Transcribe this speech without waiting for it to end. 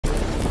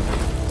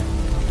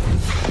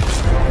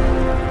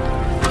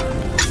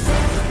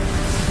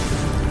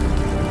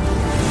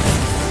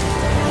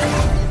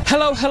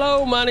Hello,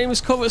 hello, my name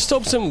is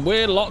covertstubbz and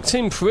we're locked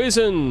in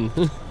prison.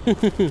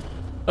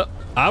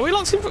 Are we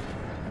locked in prison?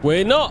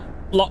 We're not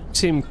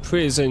locked in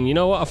prison. You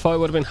know what? I thought it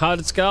would have been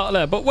harder to get out of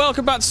there. But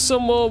welcome back to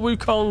some more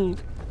Wukong.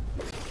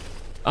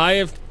 I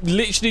have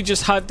literally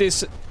just had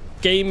this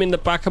game in the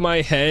back of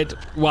my head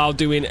while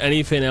doing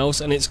anything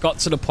else, and it's got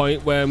to the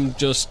point where I'm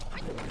just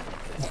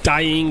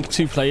dying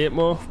to play it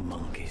more.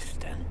 Monkey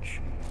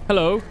stench.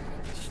 Hello.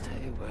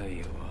 Stay where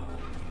you are,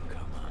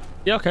 newcomer.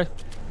 Yeah, okay.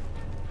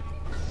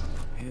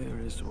 Here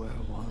is where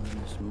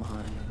one's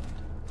mind.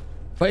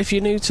 But if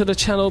you're new to the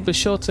channel, be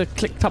sure to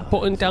click that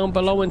button down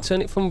below and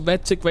turn it from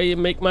red to grey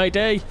and make my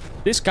day.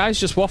 This guy's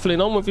just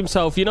waffling on with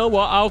himself. You know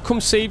what? I'll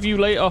come save you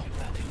later.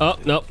 Oh,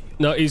 no.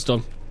 No, he's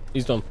done.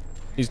 He's done.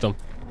 He's done.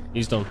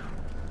 He's done.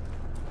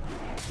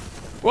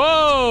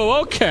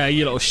 Whoa, okay,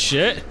 you little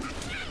shit.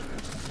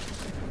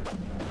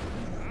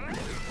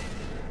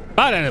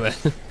 Bad enemy.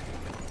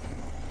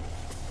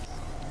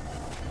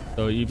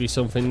 So you be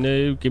something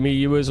new. Give me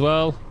you as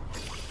well.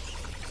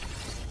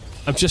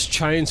 I'm just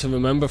trying to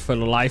remember for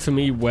the life of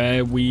me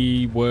where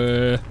we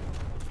were.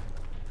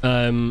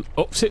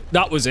 Oops,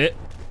 that was it.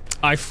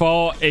 I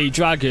fought a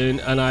dragon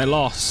and I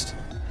lost.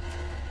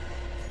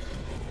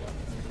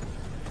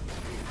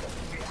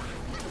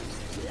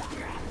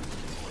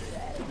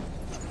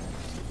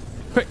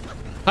 Quick,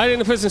 hide in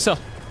the prison cell.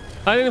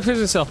 Hide in the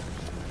prison cell.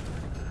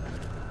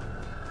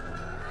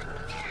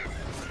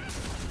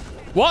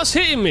 What's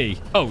hitting me?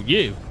 Oh,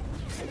 you.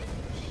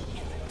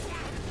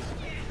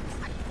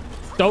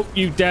 Don't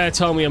you dare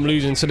tell me I'm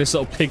losing to this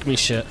little pygmy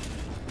shit.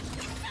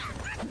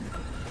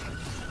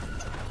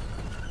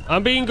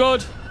 I'm being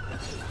good.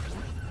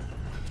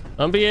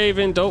 I'm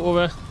behaving, don't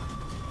worry.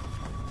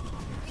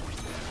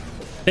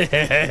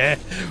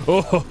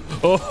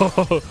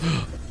 Oh.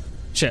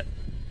 Shit.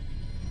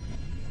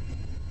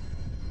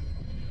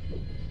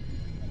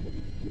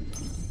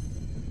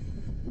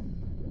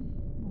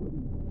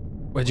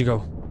 Where'd you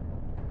go?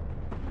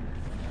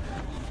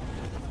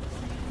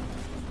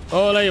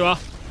 Oh, there you are.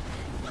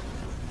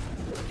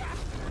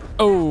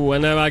 Oh,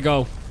 and there I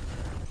go.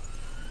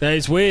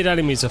 There's weird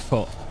enemies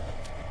afoot.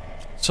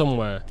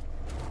 Somewhere.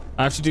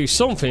 I have to do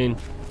something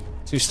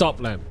to stop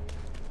them.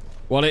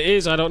 What it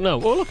is, I don't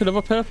know. Oh, look,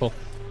 another purple.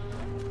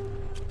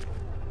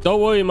 Don't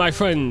worry, my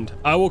friend.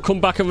 I will come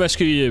back and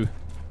rescue you.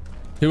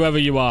 Whoever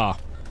you are.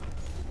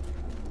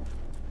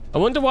 I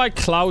wonder why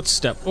Cloud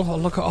Step... Oh,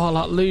 look at all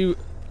that loot.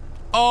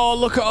 Oh,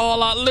 look at all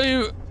that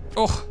loot.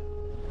 Oh,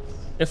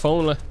 if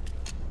only.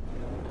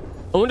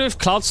 I wonder if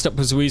Cloud Step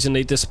was the reason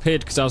they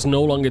disappeared, because I was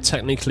no longer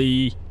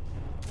technically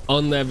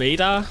on their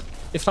radar,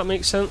 if that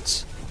makes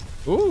sense.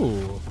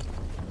 Ooh.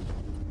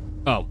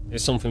 Oh,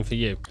 it's something for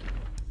you.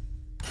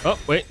 Oh,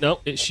 wait,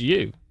 no, it's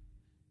you.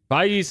 If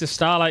I use the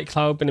Starlight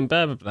Cloud bin and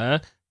blah, blah, blah,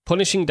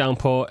 punishing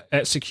downpour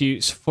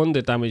executes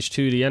thunder damage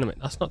to the enemy.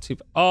 That's not too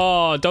bad.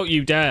 Oh, don't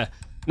you dare.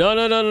 No,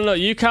 no, no, no, no.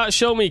 You can't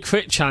show me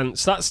crit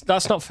chance.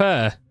 That's not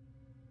fair.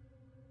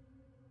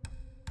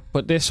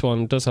 But this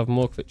one does have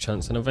more crit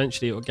chance, and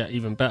eventually it will get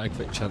even better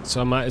crit chance.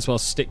 So I might as well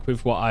stick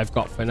with what I've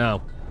got for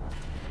now.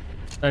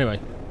 Anyway.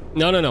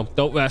 No, no, no.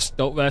 Don't rest.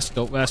 Don't rest.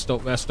 Don't rest.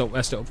 Don't rest. Don't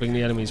rest. It'll bring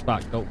the enemies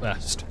back. Don't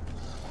rest.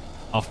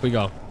 Off we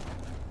go.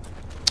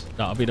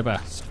 That'll be the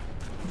best.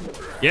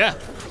 Yeah.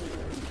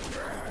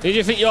 Who do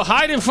you think you're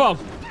hiding from?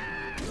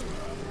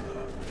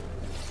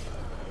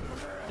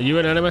 Are you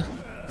an enemy?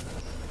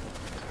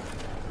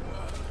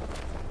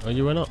 Or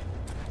you are not?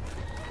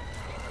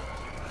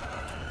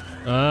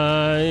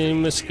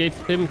 I'm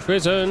escaping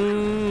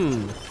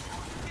prison.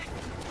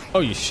 Oh,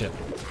 you shit.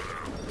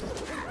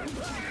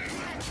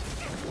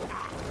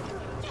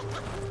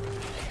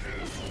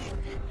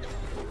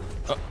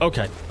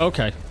 Okay,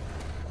 okay.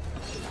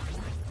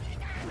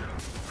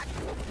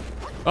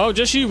 Oh,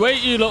 just you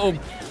wait, you little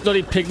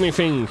bloody pygmy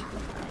thing.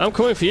 I'm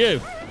coming for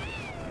you.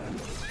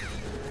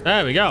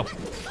 There we go.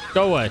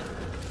 Go away.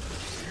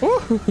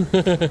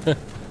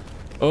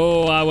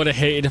 Oh, I would have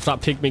hated if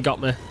that pygmy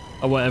got me.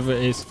 Or whatever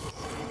it is.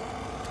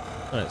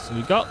 Right, so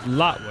we got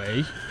that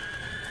way,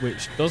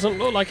 which doesn't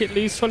look like it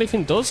leads to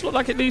anything. Does look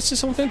like it leads to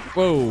something.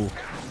 Whoa.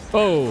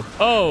 Oh.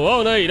 Oh.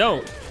 Oh, no, you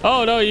don't.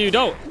 Oh, no, you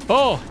don't.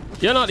 Oh,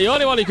 you're not the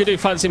only one who could do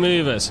fancy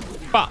maneuvers.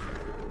 But,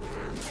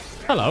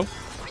 hello.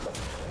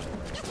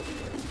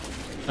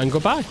 And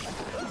goodbye.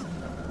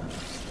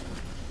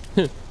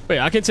 Wait,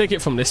 I can take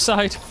it from this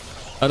side.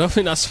 I don't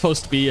think that's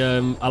supposed to be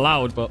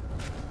allowed, but...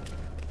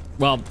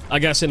 Well, I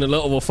guess in a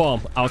literal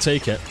form, I'll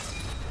take it.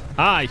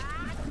 Hi.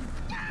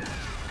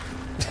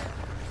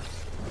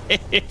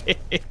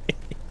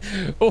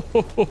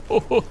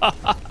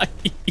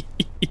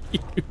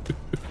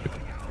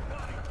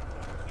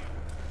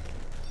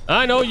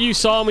 I know you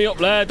saw me up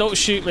there. Don't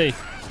shoot me.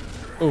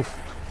 Oof.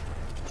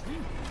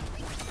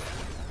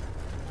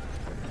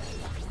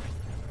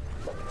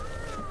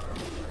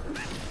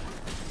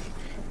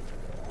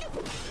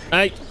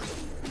 Hey.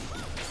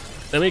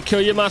 Let me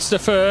kill your master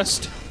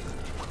first.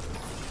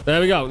 There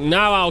we go.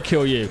 Now I'll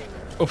kill you.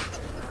 Oof.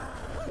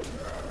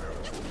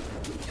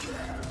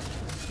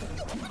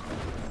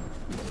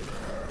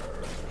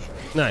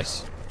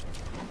 Nice.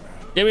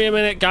 Give me a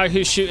minute, guy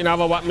who's shooting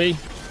arrow at me.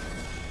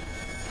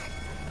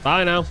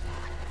 Bye now.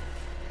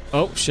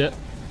 Oh, shit.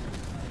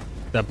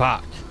 They're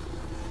back.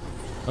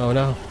 Oh,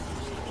 no.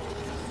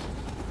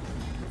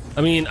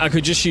 I mean, I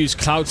could just use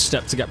Cloud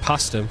Step to get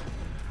past him.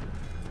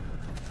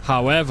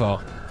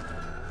 However,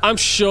 I'm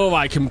sure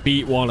I can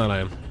beat one of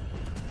them.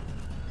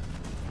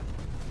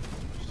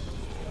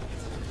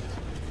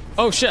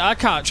 Oh, shit, I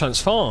can't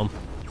transform.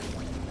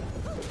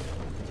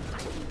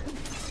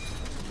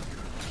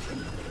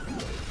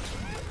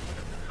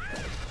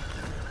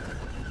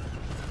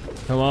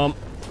 Come on.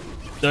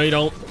 No, you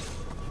don't.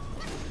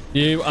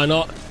 You are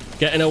not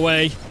getting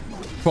away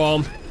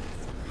from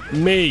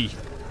me.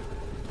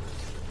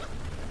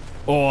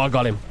 Oh, I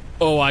got him.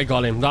 Oh, I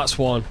got him. That's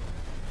one.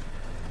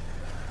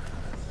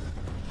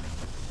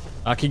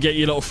 I can get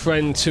your little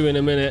friend too in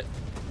a minute.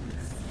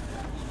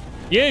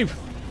 You!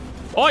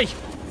 Oi!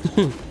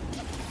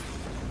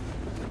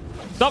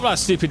 Stop that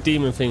stupid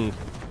demon thing.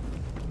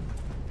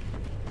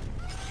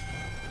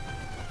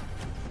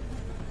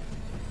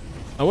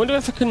 I wonder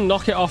if I can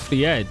knock it off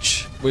the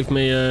edge with my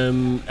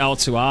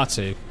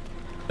L2R2.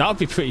 That would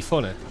be pretty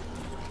funny.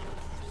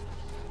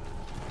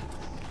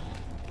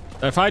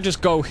 If I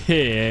just go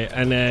here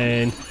and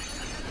then...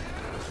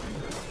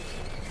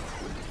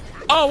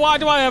 Oh, why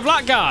do I have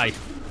that guy?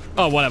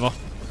 Oh, whatever.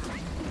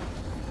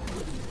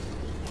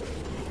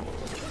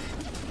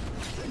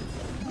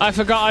 I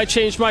forgot I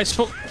changed my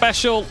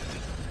special...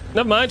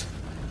 Never mind.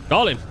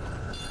 Got him.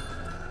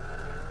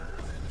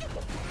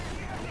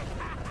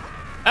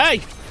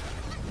 Hey!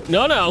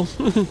 No, no.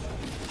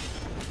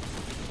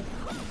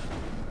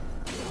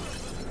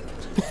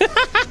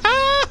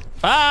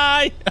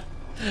 Bye!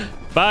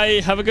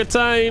 Bye, have a good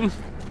time.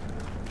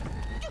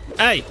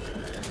 Hey!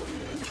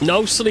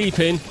 No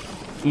sleeping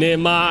near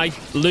my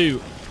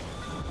loot.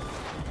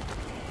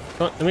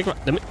 Let me grab...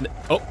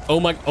 Oh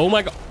my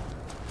god.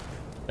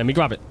 Let me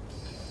grab it.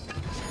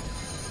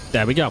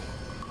 There we go.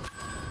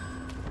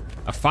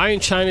 A fine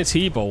china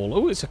tea bowl.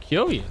 Oh, it's a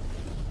curious.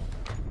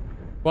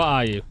 What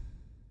are you?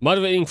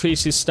 Moderate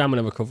increases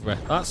stamina recovery.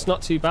 That's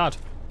not too bad.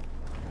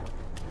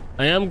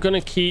 I am going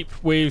to keep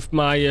with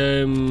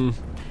my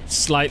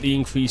slightly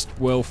increased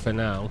will for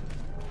now.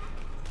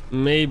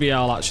 Maybe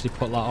I'll actually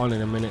put that on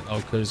in a minute though,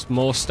 because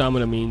more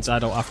stamina means I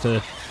don't have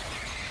to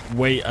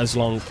wait as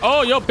long.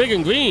 Oh, you're big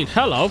and green.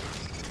 Hello.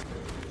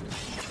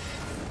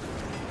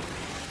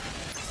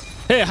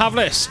 Here, have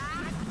this.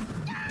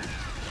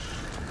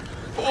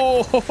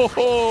 Oh, ho, ho,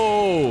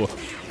 ho.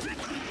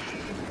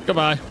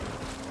 Goodbye.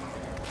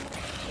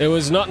 It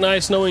was not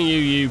nice knowing you,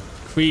 you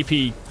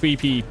creepy,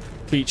 creepy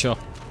creature.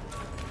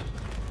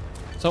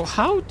 So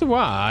how do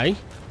I...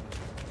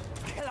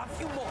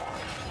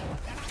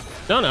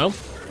 No, no.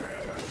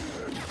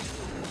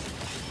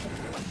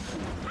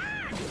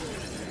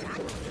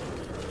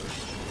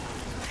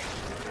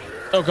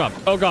 Oh god,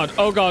 oh god,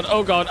 oh god,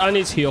 oh god, I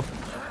need to heal.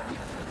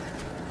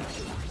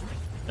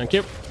 Thank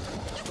you.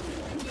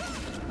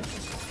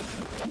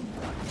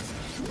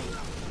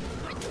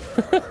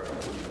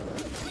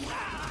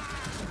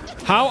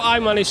 How I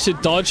managed to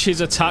dodge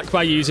his attack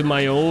by using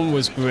my own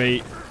was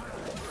great.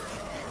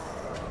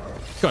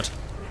 Good.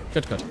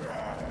 Good, good.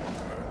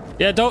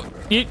 Yeah, don't...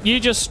 You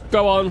just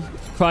go on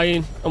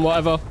crying and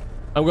whatever.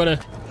 I'm gonna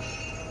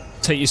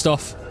take your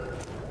stuff.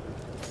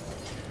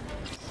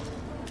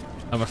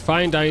 I have a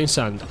fine dying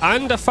sand.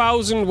 And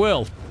 1,000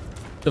 will.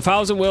 The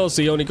 1,000 will's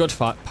the only good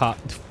part about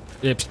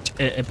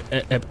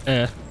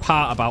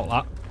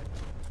that.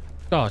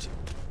 God.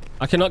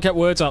 I cannot get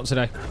words out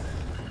today.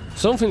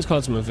 Something's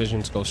causing my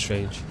vision to go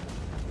strange.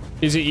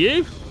 Is it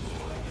you?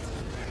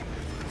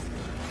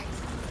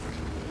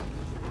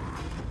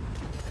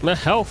 My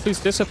health is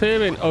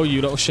disappearing. Oh,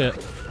 you little shit.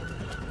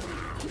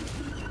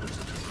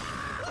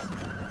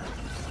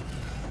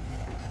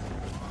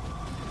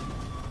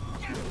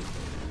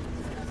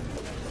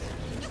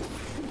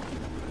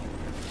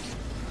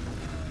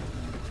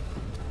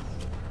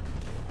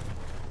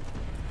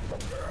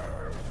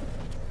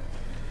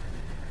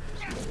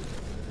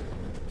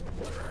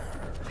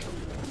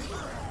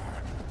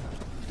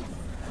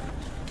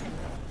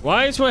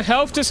 Why is my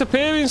health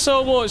disappearing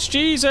so much?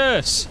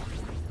 Jesus!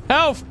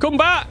 Health, come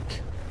back!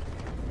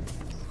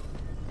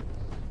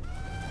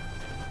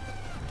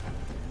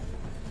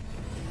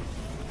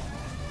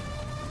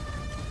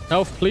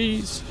 Health,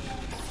 please.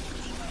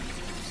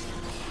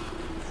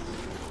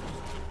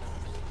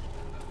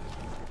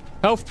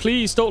 Health,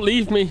 please, don't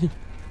leave me.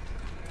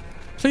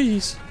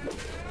 Please.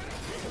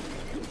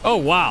 Oh,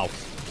 wow.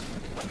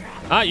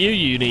 Aren't you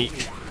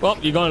unique? Well,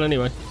 you're gone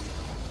anyway.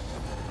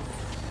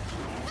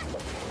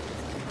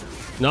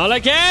 Not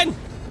again!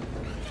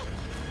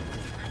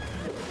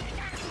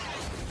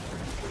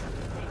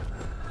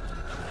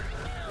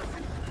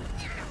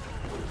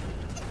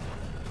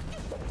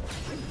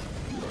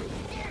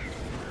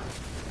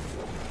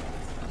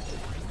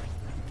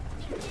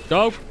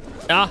 Go.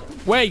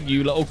 Away,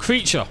 you little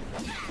creature.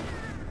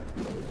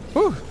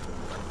 Whew.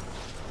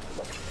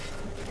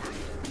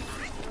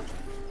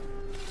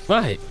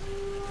 Right.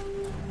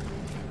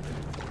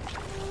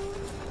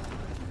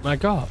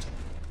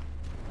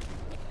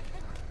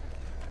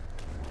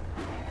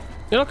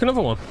 Yeah, look,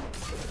 another one.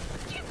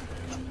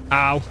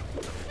 Ow.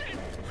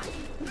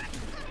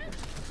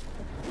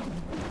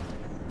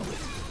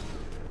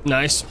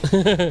 Nice.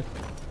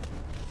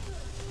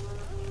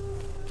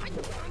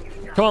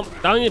 Come on,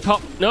 down you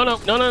pop. No, no,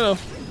 no, no, no.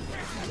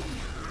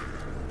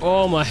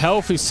 Oh, my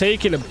health is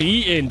taking a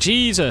beating.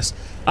 Jesus.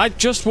 I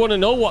just want to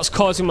know what's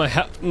causing my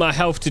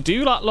health to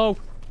do that low.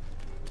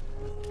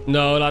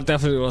 No, that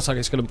definitely looks like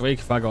it's going to break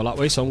if I go that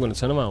way, so I'm going to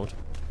turn around.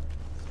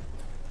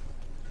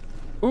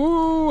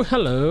 Ooh,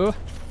 hello.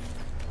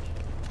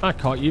 I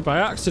caught you by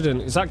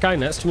accident. Is that guy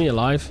next to me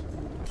alive?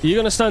 Are you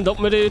going to stand up,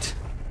 my dude?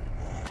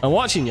 I'm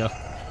watching you.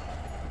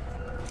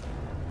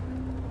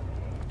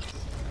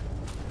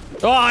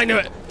 Oh, I knew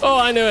it. Oh,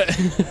 I knew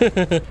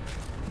it.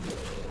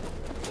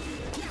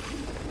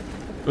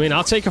 I mean,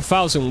 I'll take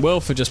 1,000 will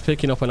for just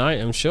picking up an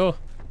item, sure.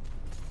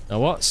 Now,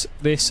 what's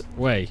this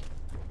way?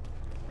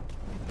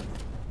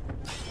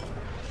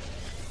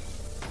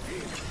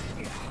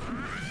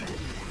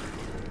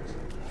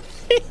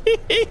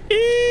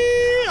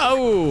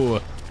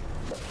 Oh!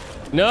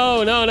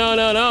 No, no, no,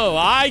 no, no.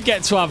 I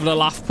get to have the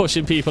laugh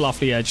pushing people off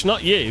the edge,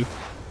 not you.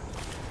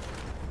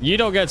 You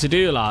don't get to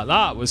do that.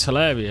 That was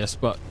hilarious,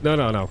 but no,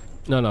 no, no.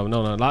 No, no,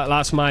 no, no.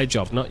 That's my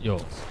job, not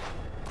yours.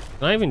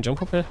 Can I even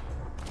jump up here?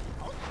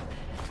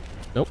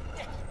 Nope.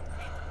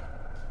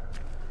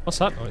 What's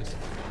that noise?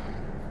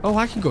 Oh,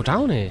 I can go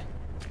down here.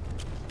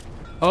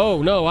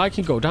 Oh, no, I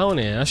can go down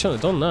here. I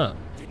shouldn't have done that.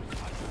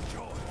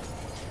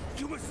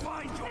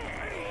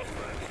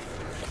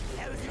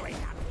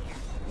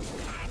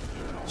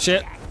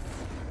 Shit.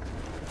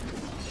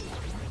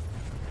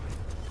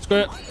 Screw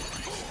it.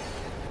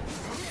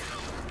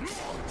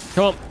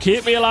 Come on,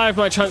 keep me alive,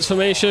 my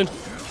transformation.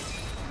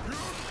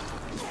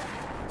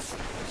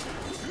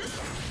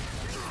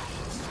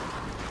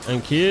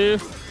 Thank you.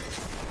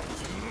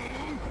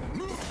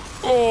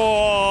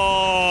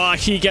 Oh,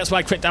 he gets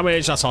my crit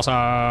damage. That's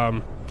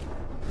awesome.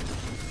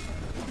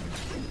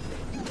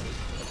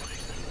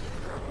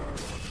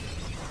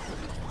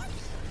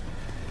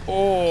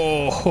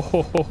 Oh, ho,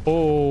 ho, ho,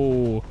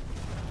 ho.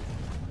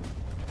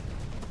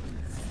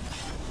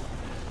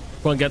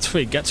 Come on, gets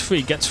free, gets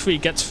free, gets free,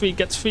 gets free,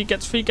 gets free,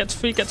 gets free, gets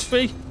free, gets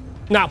free.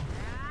 Now.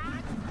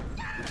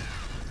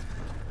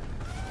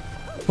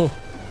 Oh.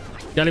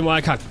 Get him while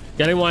I can.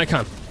 Get him while I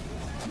can.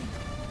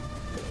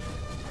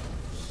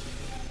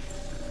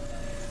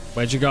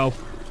 Where'd you go?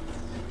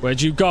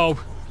 Where'd you go?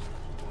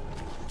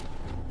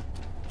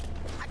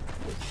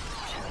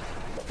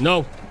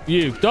 No,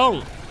 you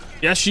don't.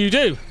 Yes, you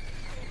do.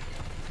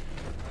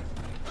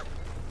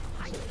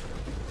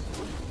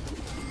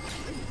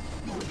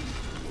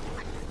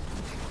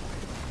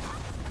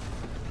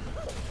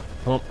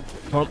 Come on,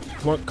 come on,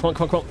 come on, come on,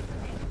 come on, come on.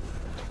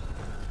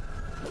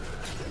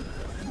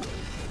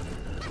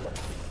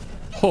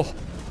 Oh.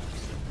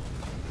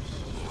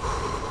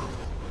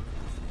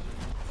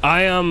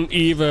 I am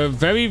either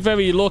very,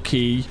 very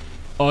lucky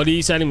or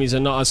these enemies are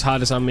not as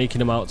hard as I'm making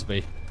them out to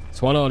be.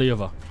 It's one or the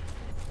other.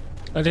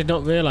 I did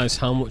not realise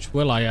how much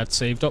will I had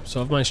saved up, so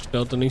I've managed to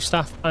build a new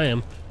staff. I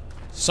am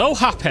so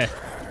happy.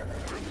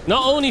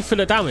 Not only for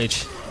the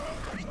damage,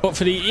 but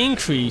for the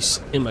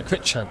increase in my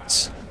crit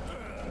chance.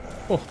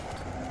 Oh.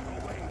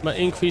 My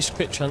increased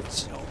crit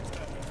chance.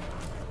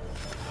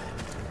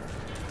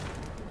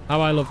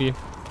 How I love you.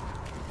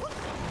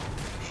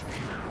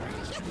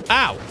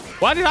 Ow!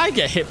 Why did I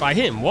get hit by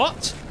him?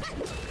 What?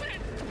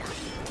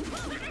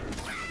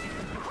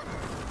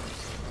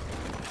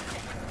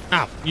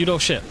 Ow, you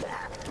don't shit.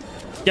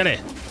 Get it.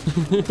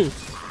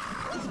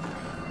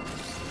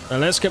 Now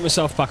let's get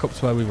myself back up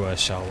to where we were,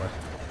 shall we?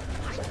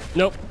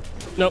 Nope.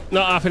 Nope,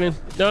 not happening.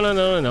 No, no,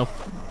 no, no, no.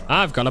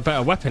 I've got a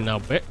better weapon now,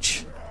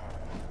 bitch.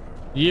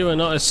 You are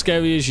not as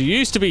scary as you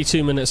used to be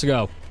 2 minutes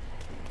ago.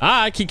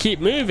 I can keep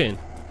moving.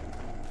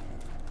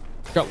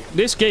 God,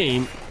 this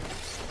game...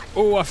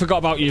 Oh, I forgot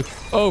about you.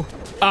 Oh,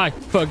 I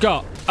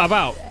forgot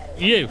about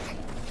you.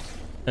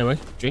 Anyway,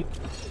 drink.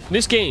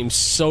 This game's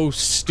so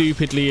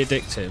stupidly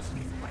addictive.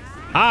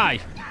 I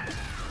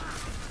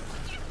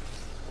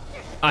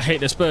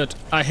hate this bird.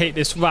 I hate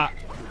this rat.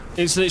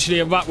 It's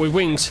literally a rat with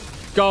wings.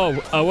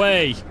 Go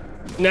away.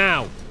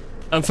 Now.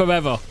 And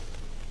forever.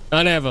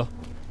 And ever.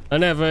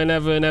 And ever and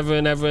ever and ever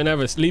and ever and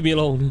ever. Leave me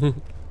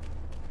alone.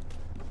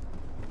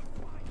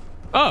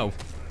 Oh.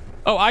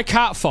 Oh, I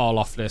can't fall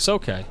off this.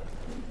 Okay.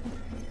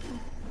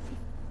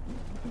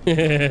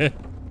 Can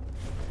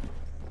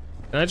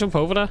I jump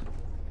over there?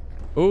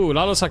 Ooh,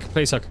 that looks like a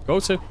place I could go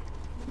to.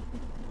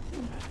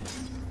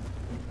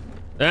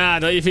 Ah,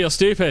 don't you feel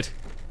stupid?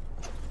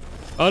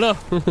 Oh no.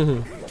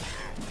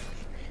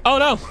 Oh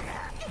no.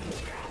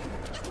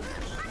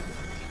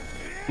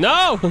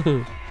 No.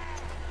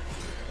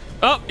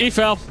 Oh, he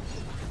fell.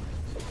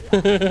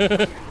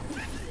 Oh,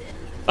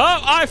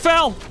 I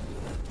fell.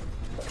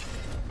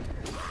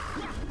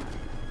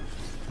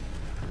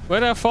 Where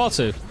did I fall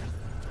to?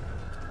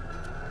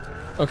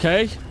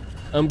 Okay,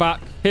 I'm back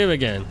here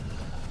again.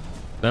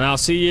 Then I'll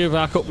see you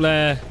back up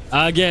there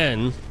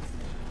again.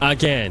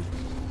 Again.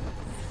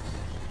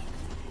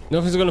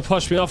 Nothing's gonna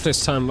push me off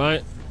this time,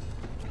 right?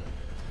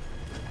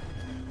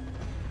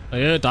 I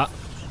heard that.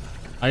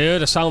 I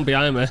heard a sound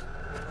behind me.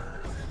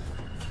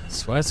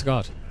 Swear to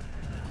God.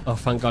 Oh,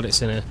 thank God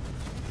it's in here.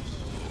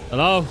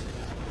 Hello?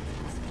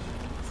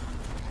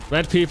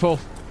 Red people.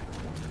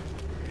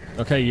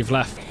 Okay, you've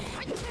left.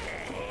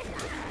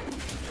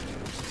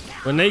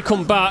 When they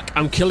come back,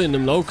 I'm killing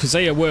them though, because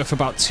they are worth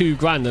about 2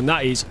 grand, and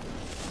that is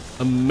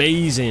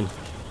amazing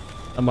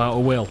amount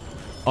of will.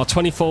 Or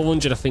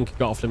 2,400, I think I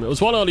got off them. It was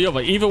one or the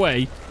other. Either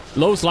way,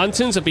 those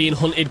lanterns are being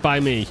hunted by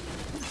me.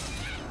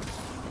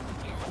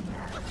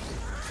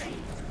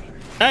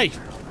 Hey!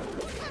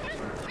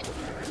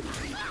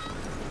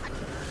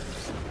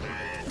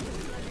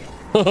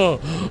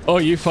 Oh,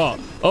 you fought.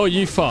 Oh,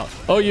 you fought.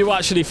 Oh, you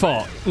actually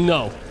fought.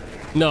 No.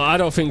 No, I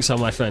don't think so,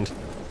 my friend.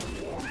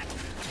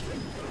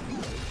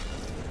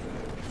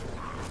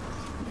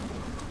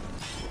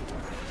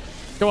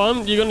 Go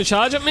on, you gonna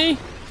charge at me?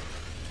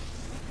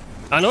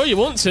 I know you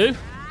want to.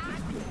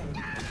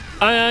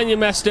 And you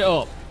messed it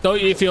up.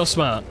 Don't you feel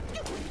smart?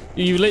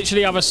 You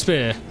literally have a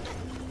spear.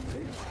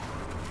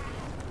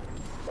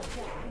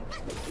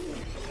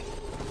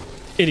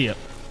 Idiot.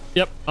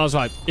 Yep, I was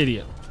right.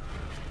 Idiot.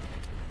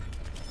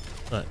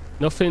 Right,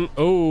 nothing.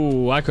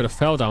 Oh, I could have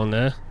fell down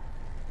there.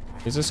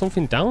 Is there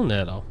something down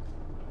there, though?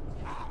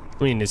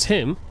 I mean, it's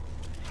him.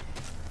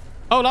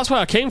 Oh, that's where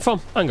I came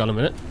from. Hang on a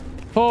minute.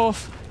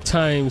 4th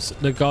time's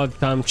the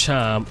goddamn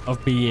charm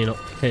of being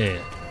up here.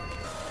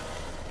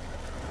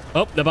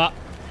 Oh, the bat.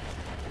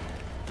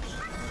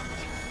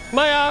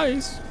 My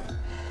eyes.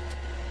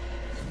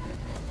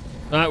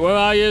 Right, where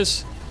are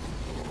yous?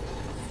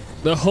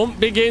 The hunt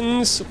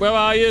begins. Where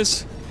are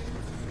yous?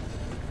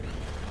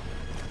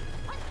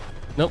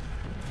 Nope.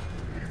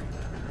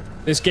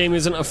 This game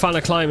isn't a fan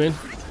of climbing.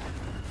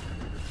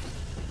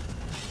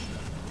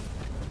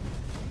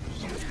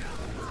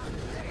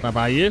 Where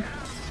are you?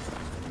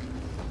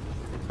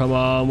 Come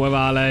on, where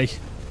are they?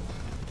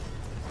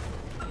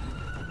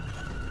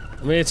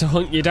 I'm here to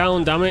hunt you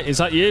down, damn it. Is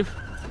that you?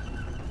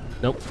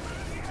 Nope.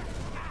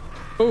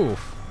 Ooh.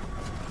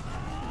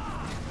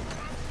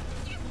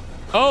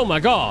 Oh my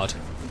God.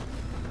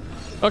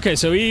 Okay,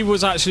 so he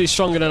was actually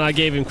stronger than I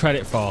gave him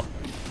credit for.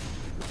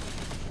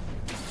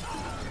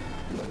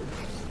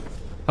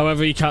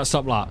 However, he can't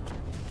stop that.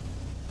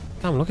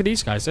 Damn, look at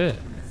these guys here.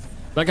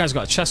 That guy's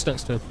got a chest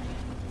next to him.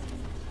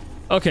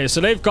 Okay,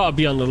 so they've got to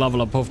be on the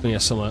level above me or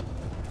something.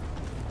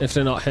 If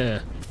they're not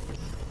here.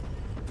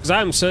 Because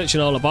I'm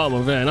searching all the bottom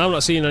of here and I'm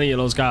not seeing any of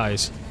those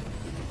guys.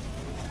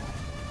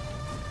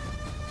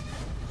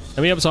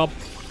 Let me up top.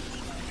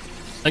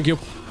 Thank you.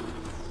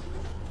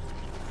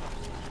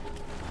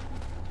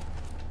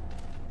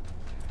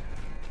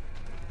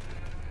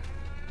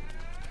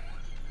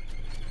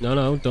 No,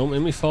 no, don't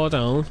make me fall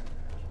down.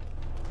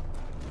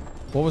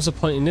 What was the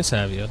point in this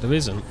area? There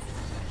isn't.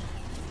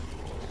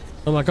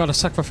 Oh my God, a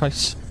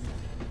sacrifice.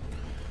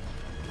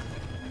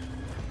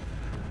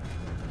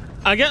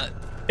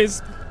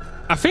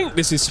 I think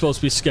this is supposed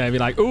to be scary,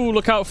 like, oh,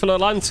 look out for the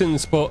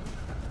lanterns, but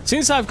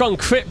since I've gone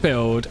crit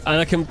build and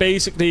I can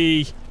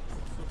basically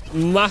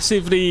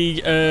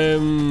massively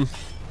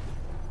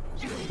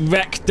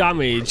wreck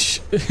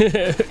damage,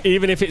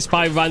 even if it's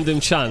by random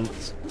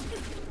chance,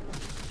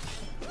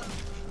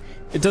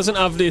 it doesn't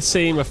have the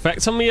same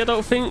effect on me, I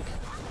don't think.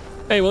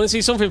 Hey, want to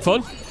see something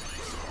fun?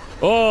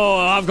 Oh,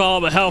 I've got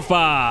all my health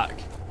back.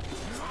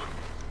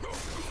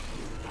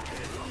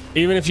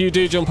 Even if you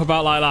do jump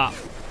about like that,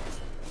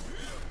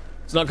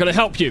 it's not going to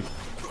help you.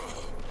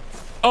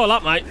 Oh,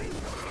 that might.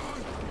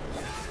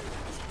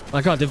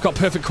 My God, they've got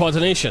perfect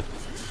coordination.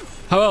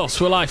 How else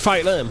will I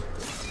fight them?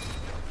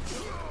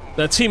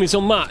 Their team is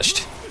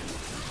unmatched.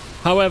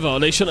 However,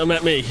 they shouldn't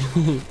have met me.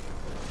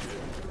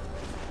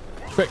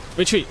 Quick,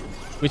 retreat.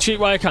 Retreat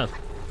while I can.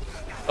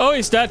 Oh,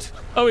 he's dead.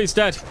 Oh, he's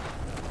dead.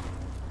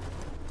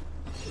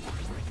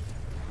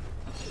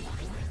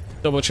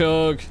 Double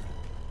chug.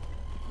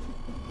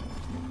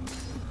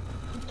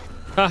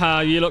 Haha,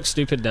 you look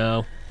stupid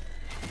now.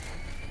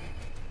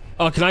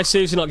 Oh, can I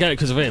seriously not get it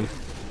because of him?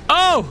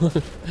 Oh!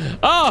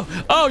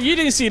 Oh, you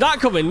didn't see that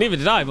coming, neither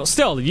did I, but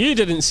still, you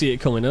didn't see it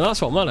coming, and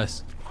that's what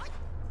matters.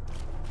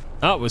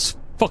 That was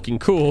fucking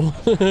cool.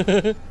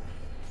 What'd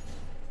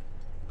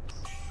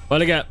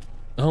I get?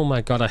 Oh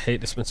my God, I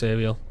hate this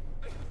material.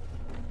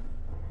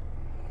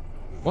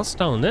 What's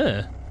down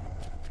there?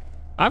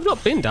 I've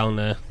not been down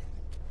there.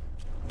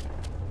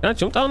 Can I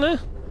jump down there?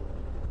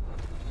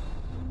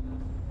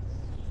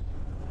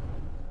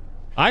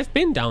 I've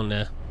been down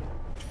there.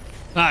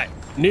 Alright,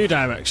 new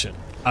direction.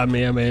 I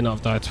may or may not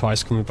have died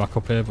twice coming back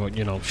up here, but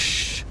you know,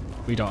 shh.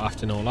 We don't have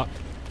to know that.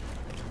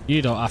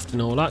 You don't have to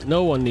know that.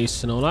 No one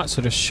needs to know that,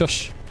 so just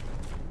shush.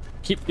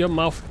 Keep your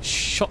mouth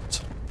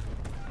shut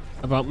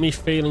about me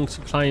failing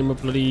to climb a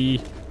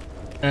bloody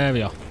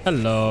area.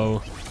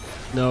 Hello.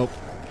 Nope.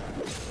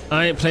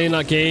 I ain't playing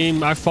that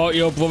game. I fought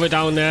your brother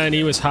down there and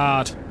he was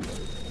hard.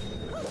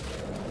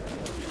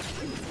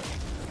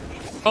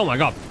 Oh my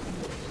God.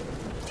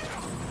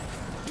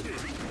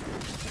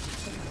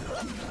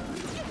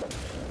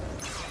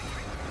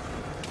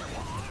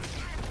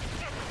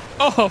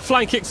 Oh,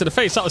 flying kick to the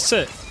face. That was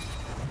sick.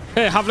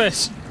 Here, have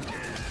this.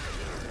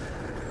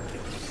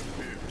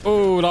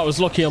 Oh, that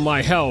was lucky on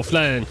my health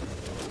then.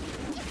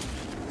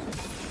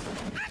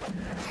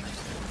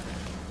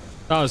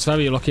 That was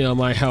very lucky on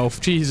my health.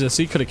 Jesus,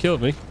 he could have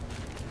killed me.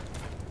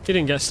 He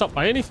didn't get stopped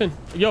by anything.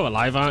 You're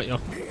alive, aren't you?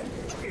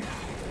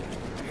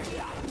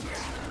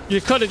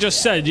 You could have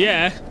just said,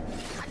 yeah.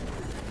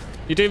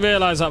 You do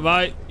realise that,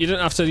 right? You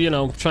didn't have to, you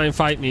know, try and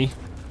fight me.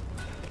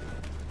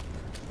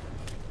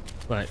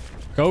 Right.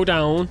 Go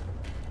down.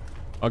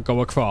 Or go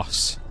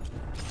across.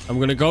 I'm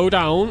going to go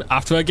down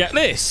after I get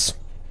this.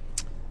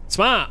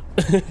 Smart.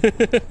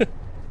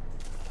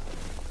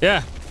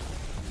 Yeah.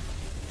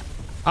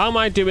 How am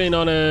I doing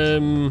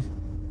on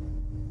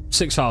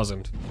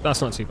 6,000?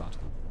 That's not too bad.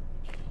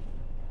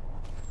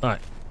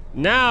 Right.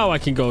 Now I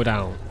can go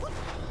down.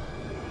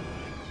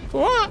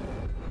 What?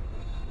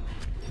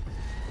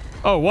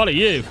 Oh, what are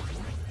you?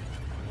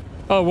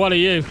 Oh, what are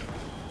you?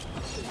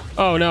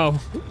 Oh no,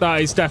 that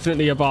is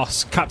definitely a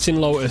boss.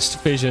 Captain Lotus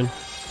Vision.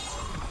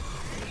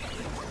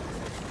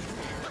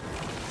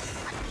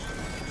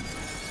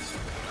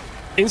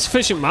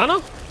 Insufficient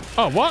mana?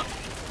 Oh, what?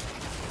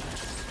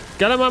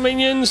 Get him, my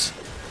minions.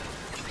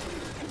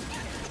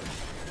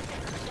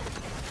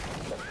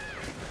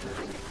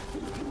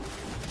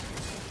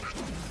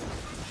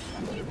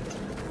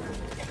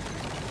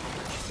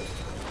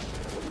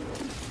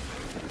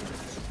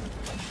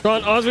 Go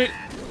on,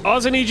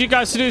 all I need you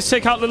guys to do is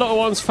take out the little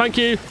ones. Thank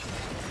you.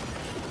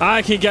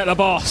 I can get the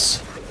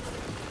boss.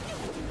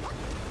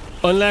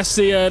 Unless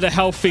the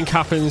health thing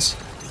happens.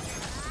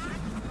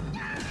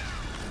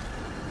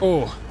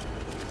 Oh.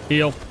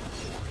 Heal.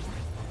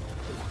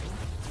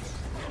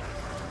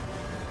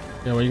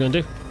 Yeah, what are you going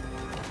to do?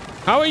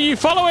 How are you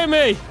following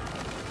me?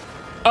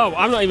 Oh,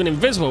 I'm not even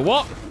invisible.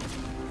 What?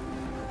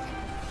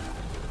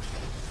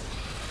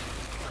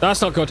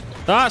 That's not good.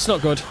 That's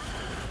not good.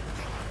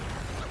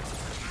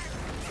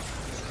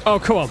 Oh,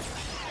 come on.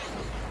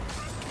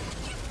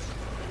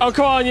 Oh,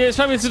 come on, you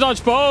expect me to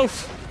dodge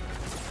both?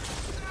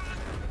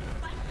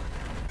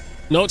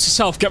 Note to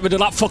self, get rid of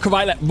that fucker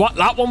right there. What?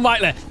 That one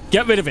right there.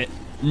 Get rid of it.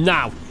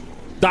 Now.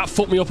 That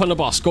fucked me up on the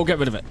boss. Go get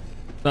rid of it.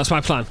 That's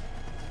my plan.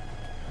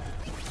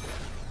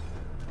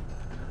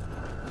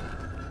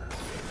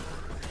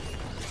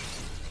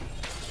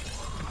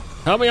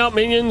 Help me out,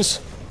 minions.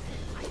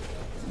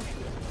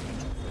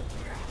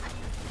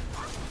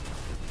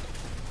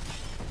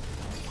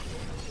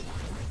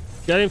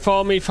 Get him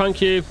for me, thank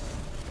you.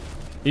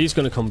 He's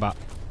gonna come back.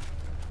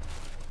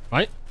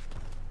 Right?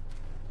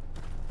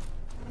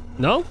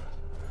 No?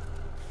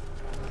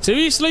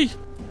 Seriously?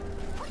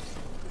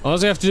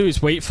 All I have to do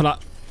is wait for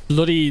that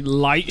bloody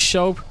light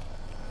show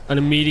and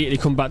immediately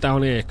come back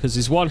down here, because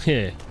there's one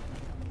here.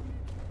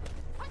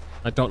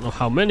 I don't know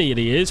how many it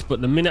is,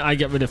 but the minute I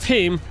get rid of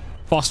him,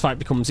 boss fight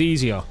becomes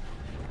easier.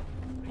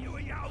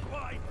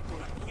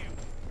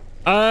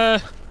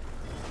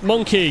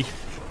 Monkey.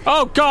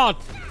 Oh, God!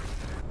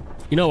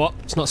 You know what?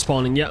 It's not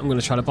spawning yet. I'm going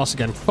to try the boss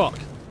again. Fuck.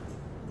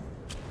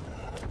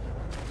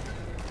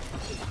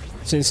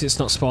 Since it's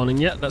not spawning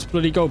yet, let's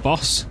bloody go,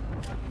 boss.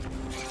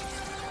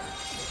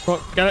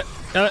 Fuck, get it.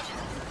 Get it.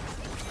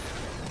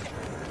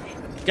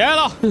 Get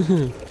her!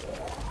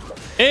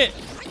 It.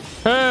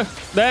 Her.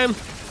 Them.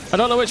 I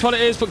don't know which one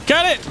it is, but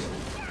get it!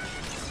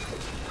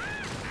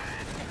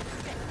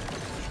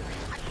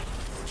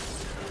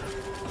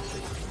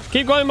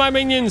 Keep going, my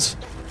minions!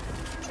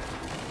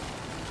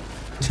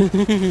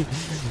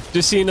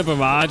 Just seeing a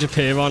barrage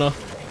appear on her.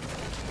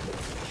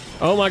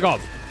 Oh my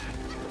god.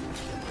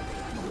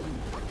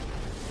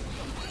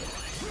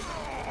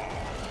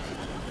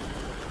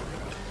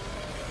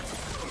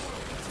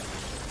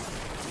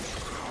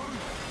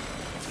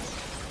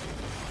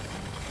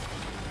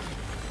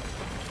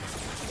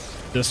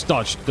 Just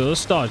dodge,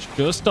 just dodge,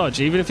 just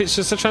dodge, even if it's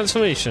just a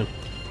transformation.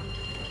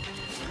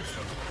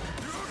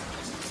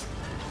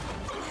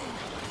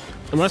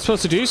 Am I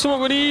supposed to do something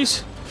with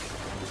these?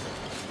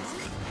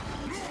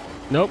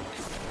 Nope.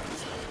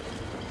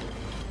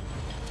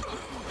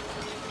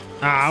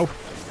 Ow.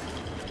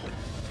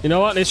 You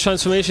know what? These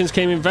transformations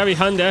came in very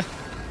handy.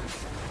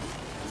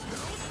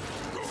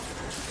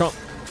 Come on.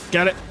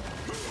 Get it.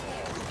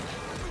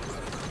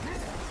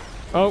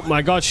 Oh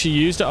my god, she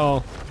used it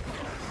all.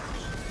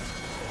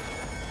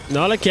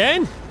 Not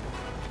again.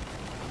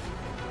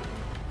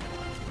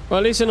 Well,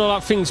 at least I know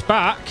that thing's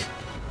back.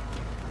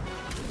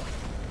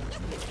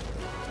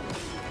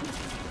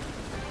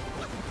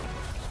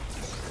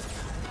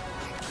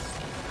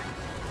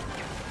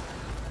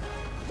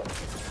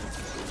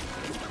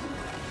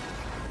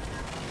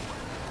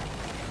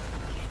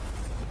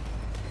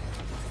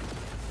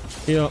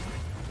 Heal up.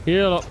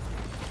 Heal up.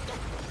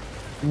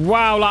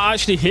 Wow, that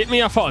actually hit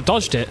me. I thought I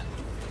dodged it.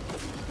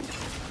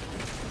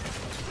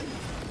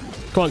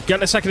 Come on,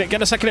 get a second it,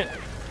 get a second it.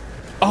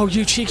 Oh,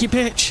 you cheeky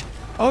bitch.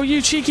 Oh,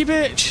 you cheeky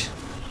bitch.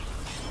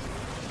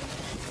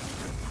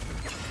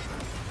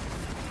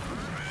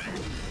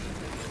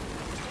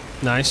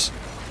 Nice.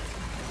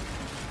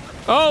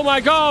 Oh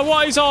my god,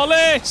 what is all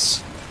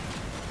this?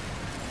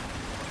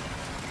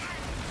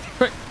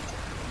 Quick.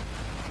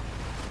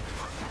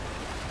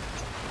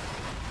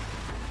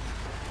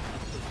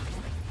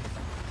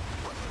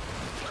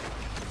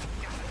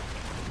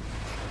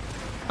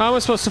 How am I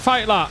supposed to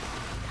fight that?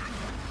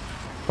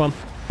 Come on.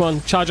 Come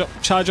on. Charge up.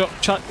 Charge up.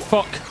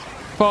 Fuck.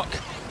 Fuck.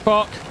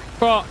 Fuck.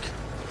 Fuck.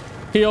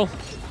 Heal.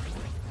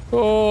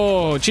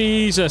 Oh,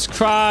 Jesus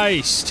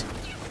Christ.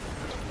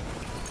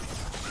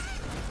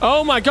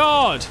 Oh my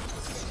God.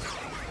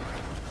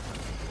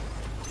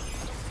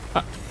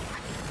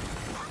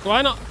 Do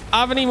I not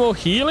have any more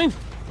healing?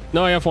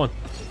 No, I have one.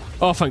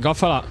 Oh, thank God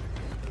for that.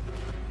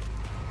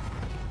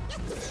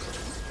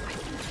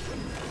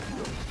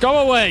 Go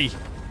away.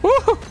 Woo!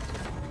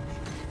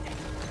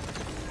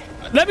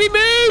 Let me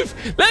move!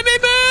 Let me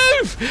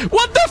move!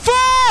 What the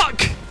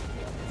fuck?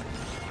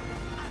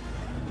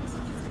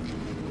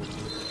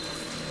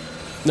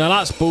 Now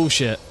that's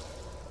bullshit.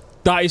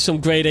 That is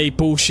some grade A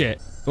bullshit.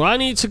 Do I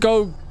need to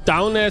go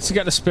down there to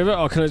get the spirit,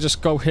 or can I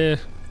just go here?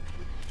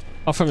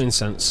 Offer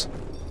incense.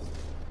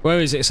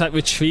 Where is it? It's like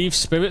retrieve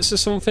spirits or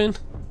something?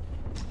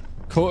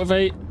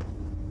 Cultivate?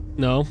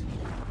 No.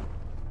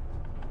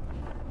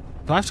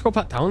 Do I have to go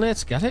back down there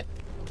to get it?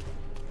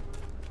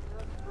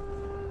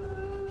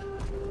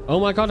 Oh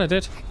my God, I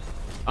did.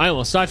 I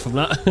almost died from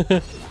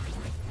that.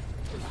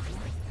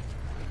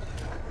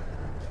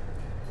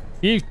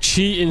 You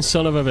cheating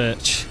son of a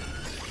bitch.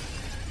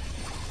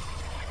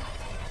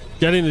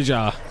 Get in the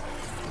jar.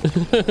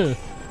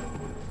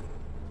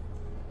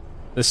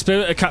 The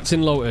spirit of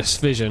Captain Lotus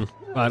vision.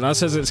 Right, that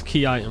says it's a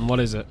key item. What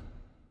is it?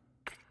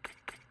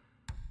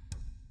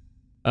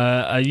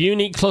 A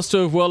unique cluster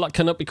of world that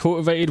cannot be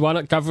cultivated. Why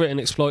not gather it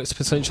and explore its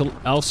potential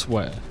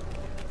elsewhere?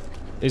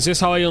 Is this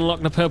how I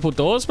unlock the purple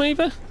doors,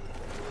 maybe?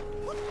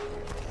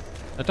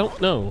 I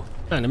don't know.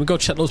 Man, let me go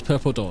check those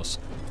purple doors.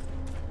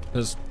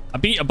 Because I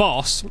beat a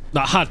boss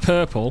that had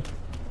purple.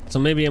 So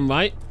maybe I'm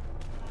right.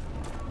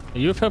 Are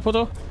you a purple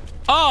door?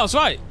 Oh, that's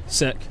right.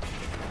 Sick.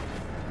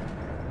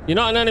 You're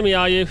not an enemy,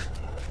 are you?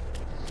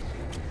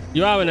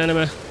 You are an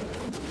enemy.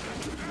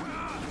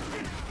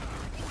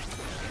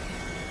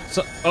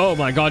 So, oh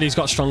my God, he's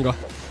got stronger.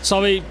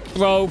 Sorry,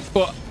 bro,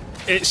 but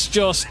it's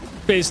just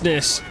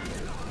business.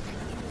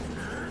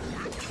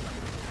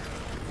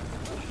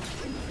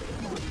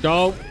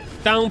 Go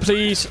down,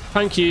 please.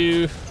 Thank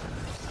you.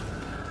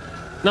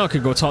 Now I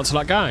could go talk to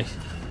that guy.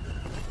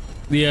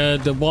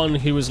 The one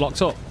who was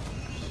locked up.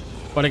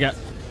 What'd I get?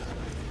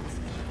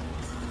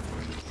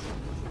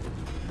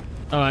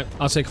 Alright,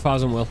 I'll take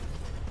 1,000 will.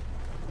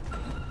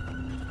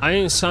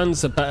 Iron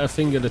Sand's the better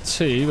thing of the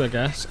two, I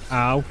guess.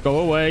 Ow, go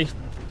away.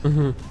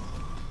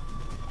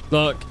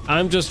 Look,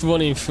 I'm just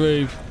running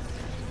through.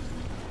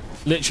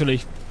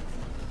 Literally.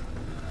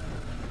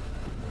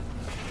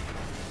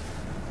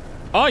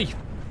 Oi!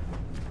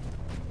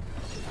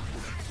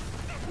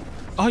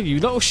 Oh, you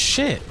little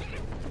shit.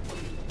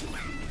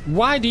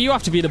 Why do you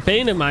have to be the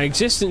bane of my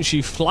existence,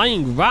 you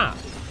flying rat?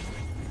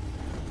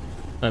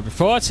 Now,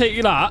 before I take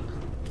you that,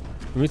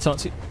 let me talk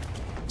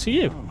to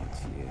you.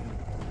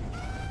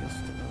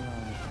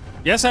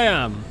 Yes, I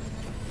am.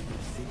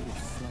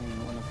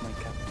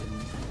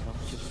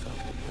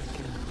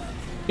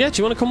 Yeah, do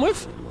you want to come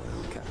with?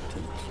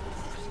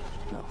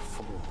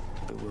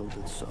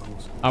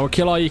 I will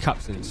kill all your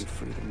captains.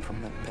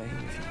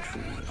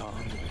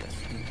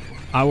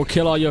 I will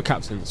kill all your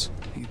captains.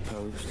 You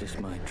posed as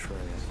my trail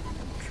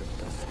and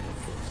tripped us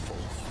over a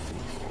false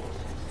feast.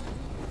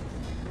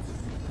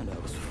 And I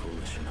was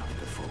foolish enough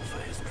to fall for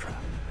his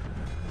trap.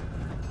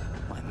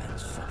 My men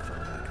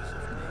suffered because of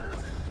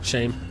me.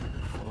 Shame.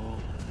 4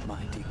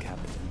 mighty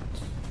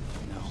captains,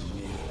 now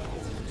mere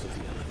holders of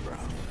the other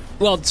brow.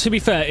 Well, to be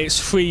fair,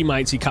 it's 3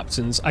 mighty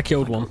captains. I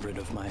killed one. I got rid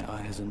of my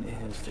eyes and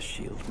ears to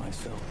shield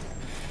myself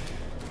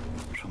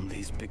from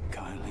these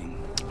beguiling.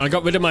 I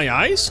got rid of my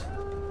eyes?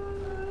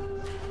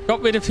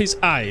 Got rid of his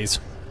eyes.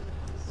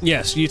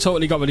 Yes, you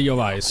totally got rid of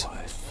your eyes.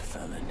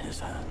 Fell in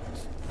his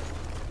hands.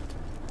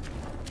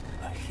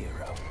 A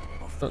hero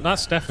of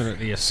That's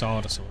definitely a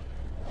sword or something.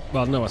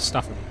 Well, no, a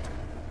staff.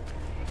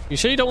 You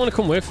sure you don't want to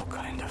come with? what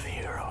kind of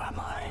hero am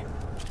I?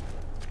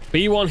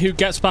 Be one who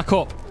gets back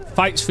up,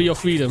 fights for your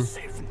freedom.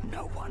 Save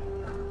no one.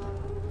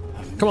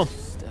 Come on.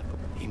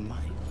 He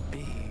might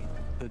be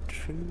a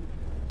true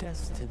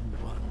destined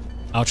one.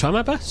 I'll try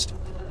my best.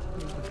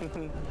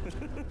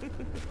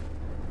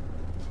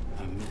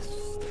 I missed.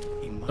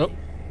 He might. Oh.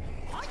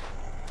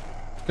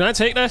 Can I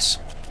take this?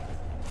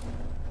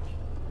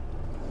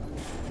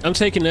 I'm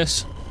taking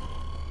this.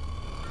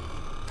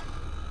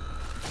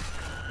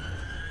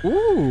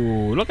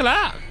 Ooh, look at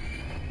that.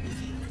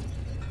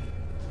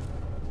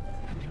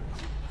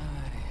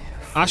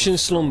 Ash in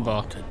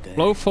slumber.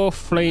 Blow forth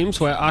flames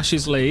where ash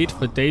is laid,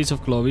 for days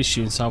of glory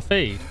soon shall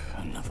fade.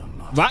 Another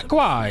month That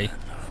why?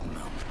 of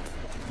Mount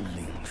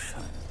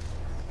Lingshan.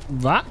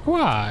 That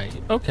why?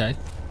 Okay.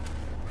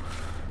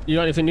 You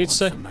got anything new to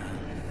say? The man,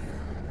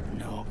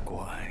 no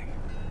Guai.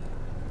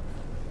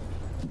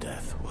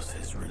 Death was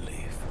his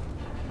relief.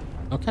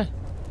 Okay.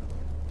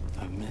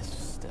 I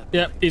misstepped.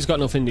 Yep, he's got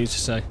nothing new to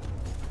say.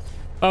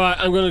 Alright,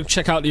 I'm going to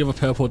check out the other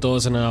purple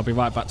doors and then I'll be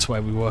right back to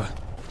where we were.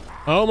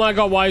 Oh my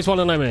God, why is one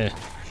of them here?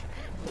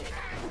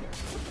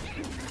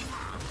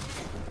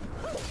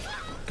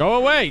 Go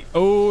away!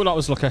 Oh, that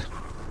was lucky.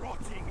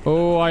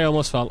 Oh, I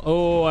almost fell.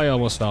 Oh, I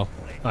almost fell.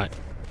 Right.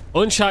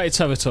 Uncharted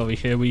territory,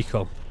 here we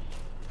come.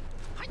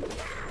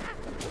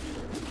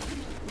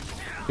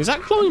 Is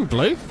that glowing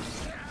blue?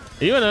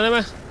 Are you an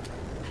enemy?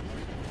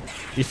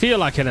 You feel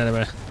like an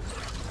enemy.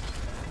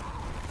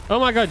 Oh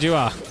my god, you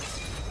are.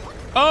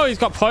 Oh, he's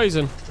got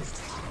poison.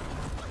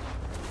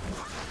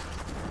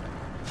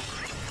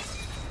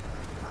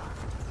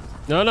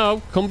 No,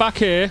 no, come back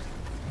here.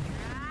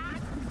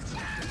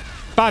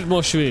 Bad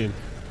mushroom.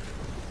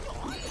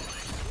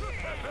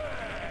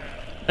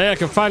 Hey, I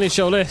can finally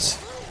show this.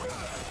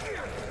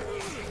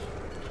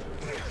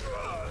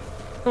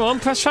 Come on,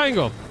 press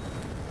triangle.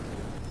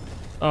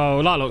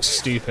 Oh, that looks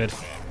stupid.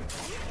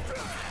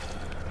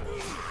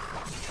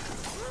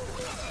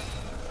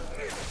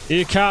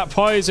 You can't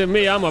poison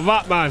me, I'm a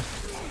rat man.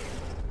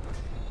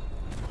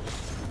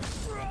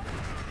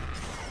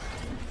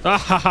 Ah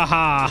ha ha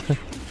ha.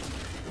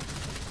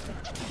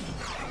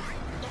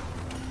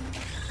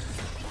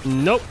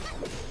 Nope.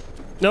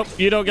 Nope,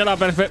 you don't get that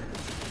benefit.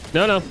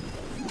 No, no.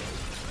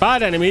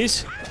 Bad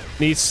enemies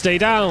need to stay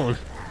down.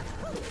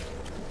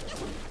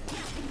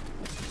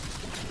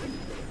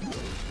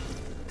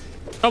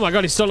 Oh my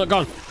god, he's still not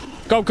gone.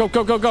 Go, go,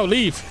 go, go, go,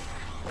 leave.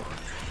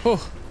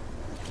 Oh,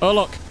 oh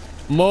look.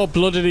 More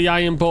blood of the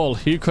iron ball.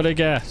 Who could have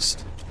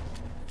guessed?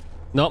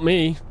 Not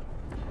me.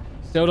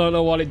 Still don't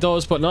know what it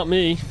does, but not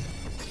me.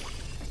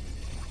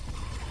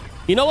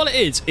 You know what it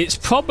is? It's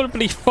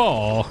probably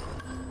for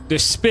the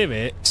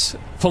spirits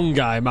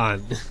fungi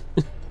man.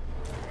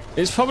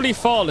 It's probably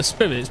for the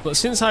spirits, but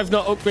since I've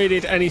not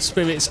upgraded any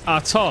spirits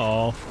at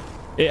all,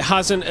 it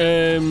hasn't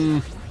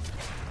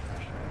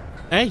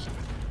Hey,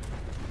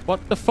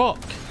 what the fuck?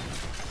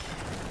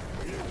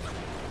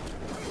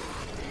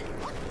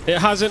 It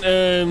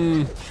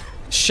hasn't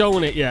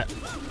shown it yet.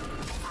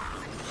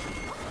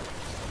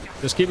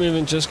 Just keep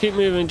moving, just keep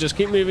moving, just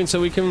keep moving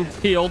so we can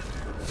heal.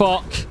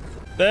 Fuck.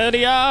 There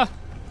they are.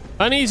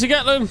 I need to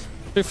get them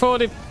before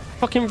they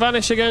fucking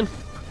vanish again.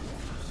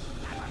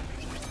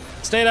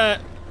 Stay there.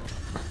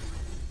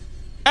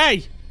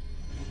 Hey!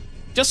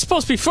 You're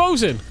supposed to be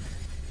frozen.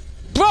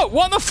 Bro,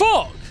 what the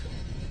fuck?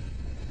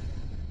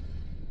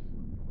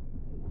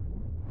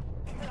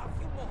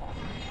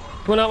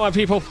 Come on out, my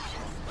people.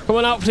 Come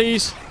on out,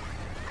 please.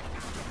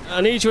 I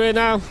need you here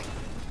now.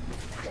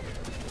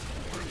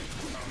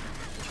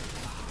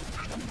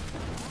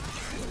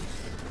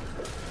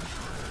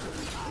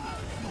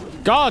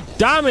 God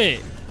damn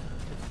it!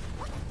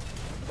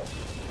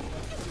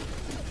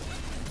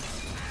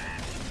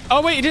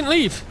 Oh wait, he didn't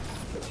leave.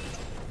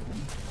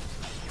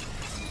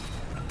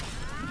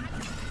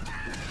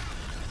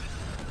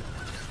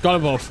 Got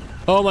them both.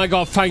 Oh my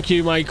god, thank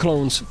you, my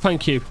clones.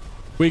 Thank you.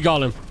 We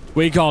got him.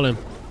 We got him.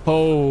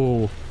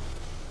 Oh.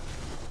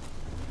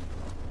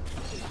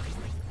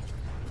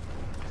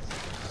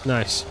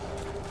 Nice.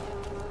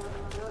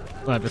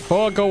 Right,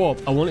 before I go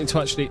up, I wanted to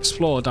actually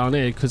explore down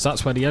here because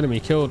that's where the enemy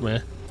killed me.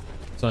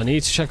 So I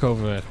need to check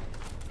over here.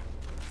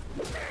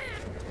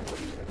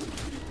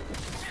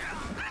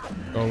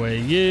 Go away,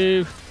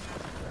 you.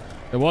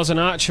 There was an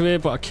archer here,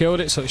 but I killed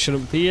it, so it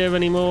shouldn't be here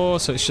anymore.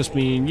 So it's just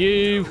me and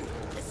you.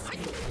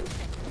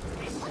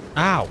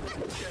 Ow.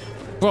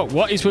 Bro,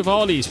 what is with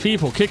all these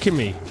people kicking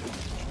me?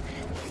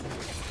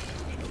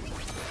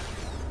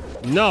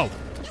 No.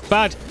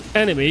 Bad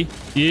enemy.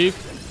 You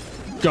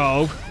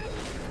go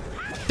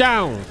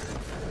down.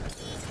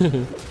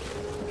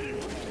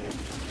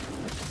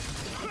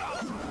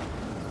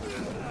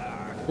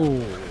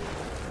 Ooh.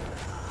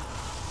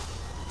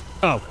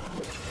 Oh.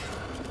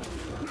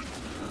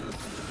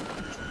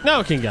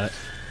 Now I can get it.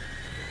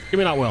 Give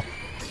me that will.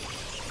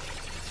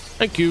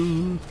 Thank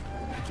you.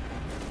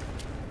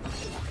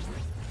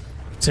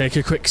 Take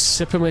a quick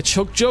sip of my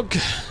chug jug.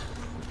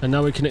 And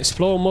now we can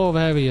explore more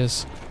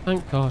areas.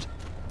 Thank God.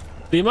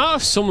 The amount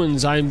of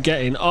summons I'm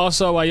getting.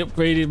 Also, I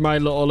upgraded my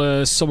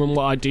little summon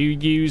what I do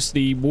use,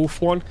 the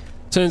wolf one.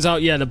 Turns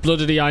out, yeah, the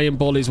blood of the iron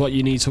ball is what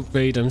you need to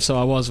upgrade them, so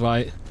I was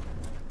right.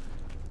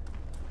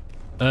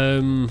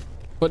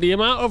 But the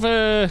amount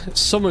of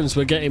summons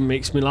we're getting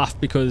makes me laugh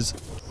because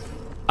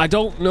I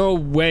don't know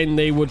when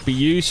they would be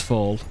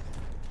useful.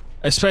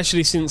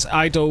 Especially since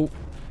I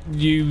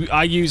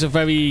use a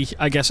very,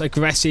 I guess,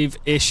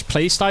 aggressive-ish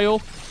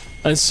playstyle.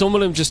 And some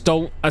of them just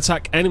don't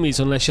attack enemies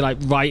unless you're like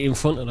right in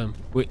front of them,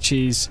 which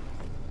is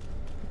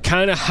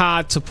kind of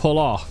hard to pull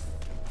off.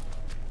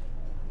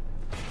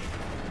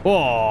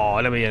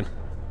 Oh, let me in.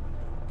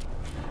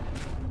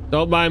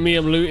 Don't mind me,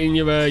 I'm looting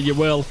your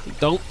will.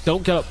 Don't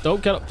get up,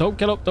 don't get up, don't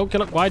get up, don't get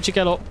up. Why'd you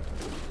get up?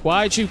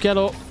 Why'd you get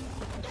up?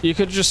 You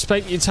could have just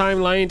spent your time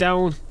lying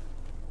down.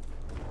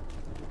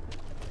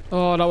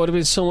 Oh, that would have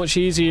been so much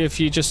easier if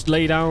you just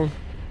lay down.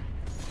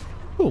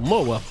 Oh,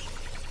 more will.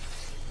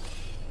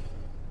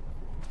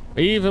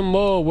 Even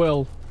more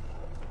will.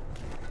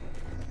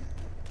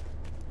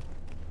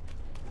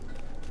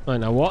 Right,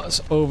 now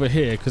what's over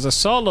here? Because I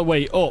saw the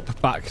way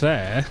up back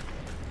there.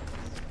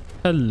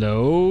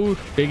 Hello.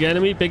 Big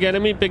enemy, big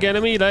enemy, big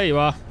enemy. There you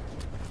are.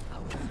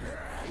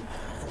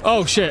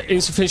 Oh shit,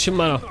 insufficient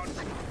mana.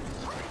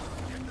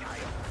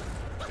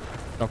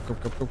 Go, go,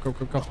 go, go, go,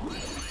 go, go.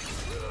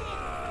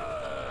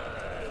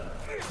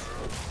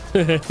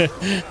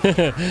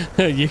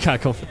 You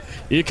can't come.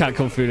 You can't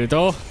come through the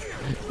door.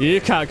 You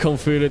can't come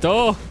through the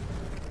door.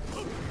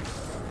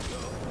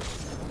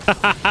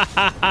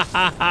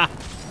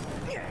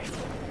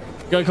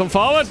 Gonna come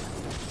forward.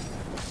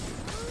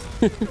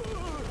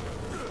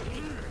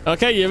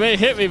 Okay, you may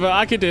hit me, but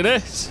I can do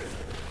this.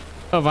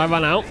 Oh, have I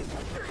run out?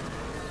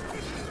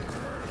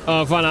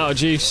 Oh, I've run out of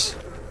juice.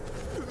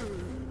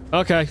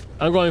 Okay,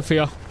 I'm going for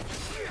you.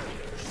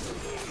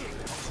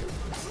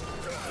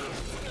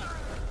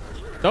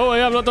 Don't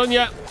worry, I'm not done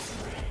yet.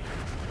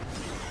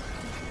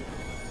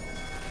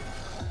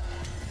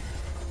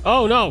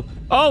 Oh no!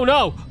 Oh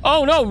no!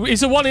 Oh no! Is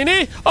there one in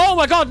here? Oh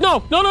my god,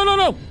 no! No, no, no,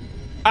 no!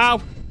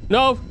 Ow!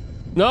 No!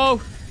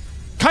 No!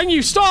 Can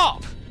you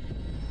stop?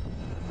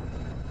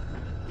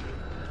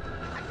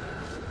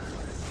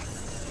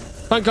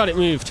 Thank god it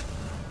moved.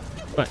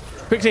 Right,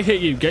 quickly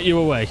hit you, get you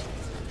away.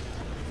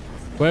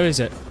 Where is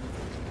it?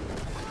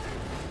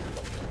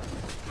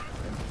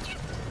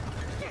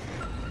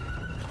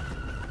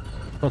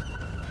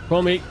 Come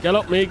on, me, get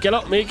up me, get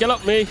up me, get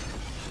up me.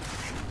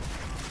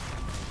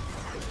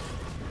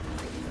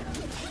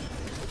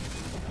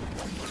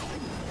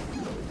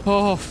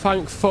 Oh,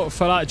 thank fuck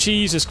for that.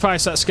 Jesus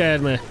Christ, that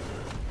scared me.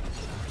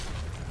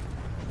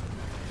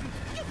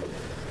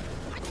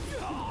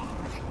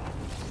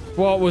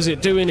 What was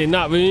it doing in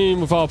that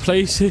room of all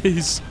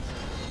places?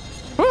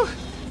 Whew.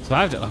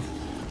 Survived it though.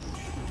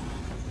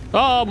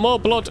 Oh, more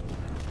blood.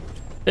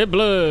 It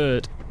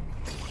blurred.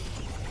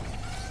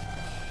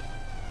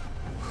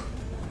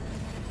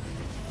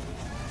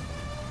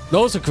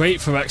 Those are great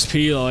for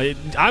XP though.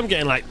 I'm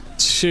getting like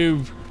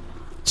 2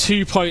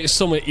 points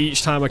something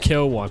each time I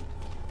kill one.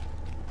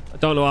 I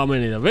don't know how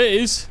many there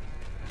is,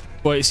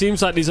 but it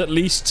seems like there's at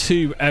least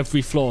 2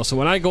 every floor. So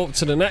when I go up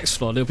to the next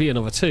floor, there'll be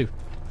another 2.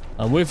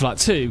 And with that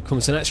 2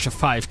 comes an extra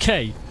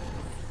 5k,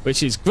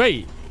 which is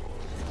great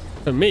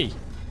for me.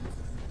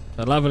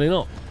 They're leveling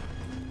up.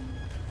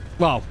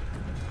 Well,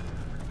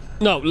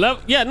 no,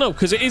 yeah, no,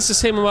 because it is the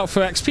same amount for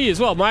XP as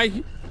well.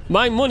 My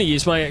money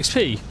is my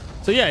XP.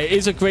 So yeah, it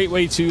is a great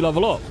way to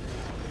level up.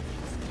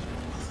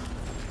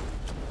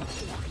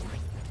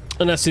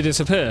 Unless they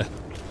disappear.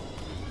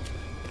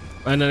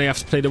 And then I have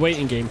to play the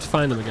waiting game to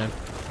find them again.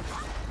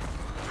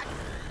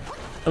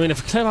 I mean,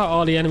 if I clear out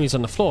all the enemies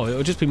on the floor,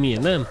 it'll just be me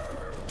and them.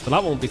 So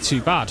that won't be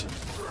too bad.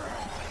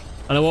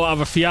 And I won't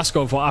have a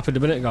fiasco of what happened a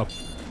minute ago.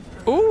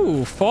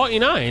 Ooh,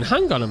 49.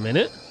 Hang on a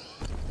minute.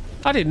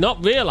 I did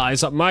not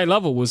realise that my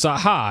level was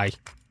that high.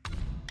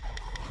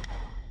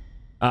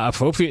 At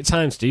appropriate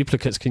times,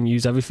 duplicates can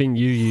use everything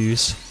you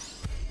use.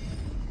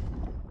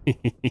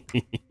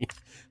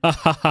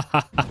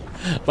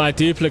 My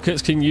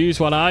duplicates can use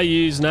what I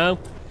use now.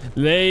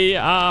 They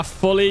are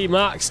fully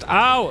maxed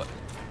out.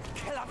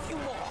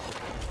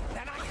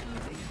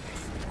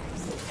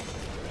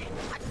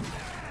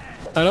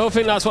 I don't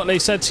think that's what they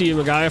said to you,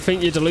 my guy. I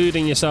think you're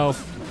deluding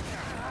yourself.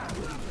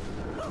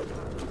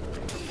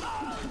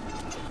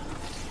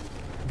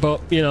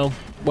 But, you know,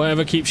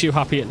 whatever keeps you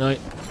happy at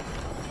night.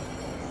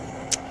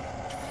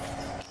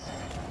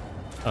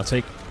 I'll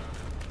take.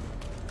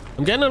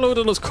 I'm getting a load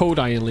of those cold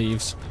iron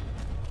leaves.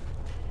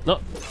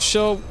 Not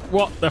sure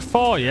what they're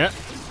for yet.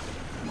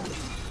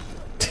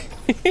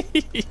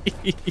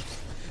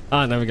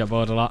 I never get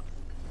bored of that.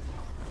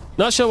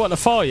 Not sure what they're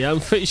for yet. I'm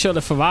pretty sure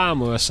they're for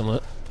armor or something.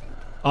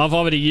 I've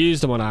already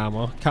used them on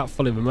armor. Can't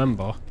fully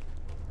remember.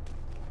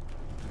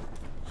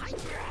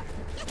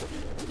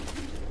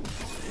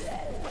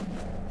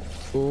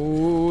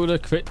 Ooh, the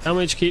crit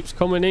damage keeps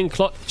coming in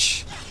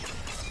clutch.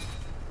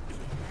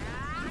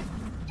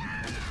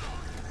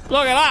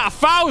 Look at that,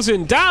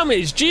 1,000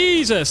 damage!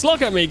 Jesus,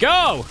 look at me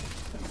go!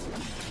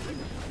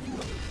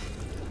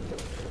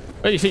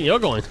 Where do you think you're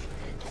going?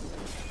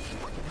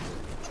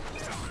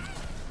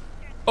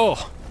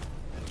 Oh.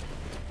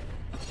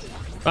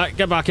 Right,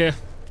 get back here.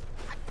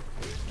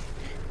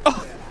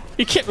 Oh,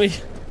 he kicked me.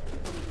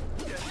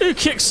 Who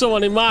kicks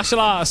someone in martial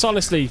arts?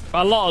 Honestly,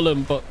 a lot of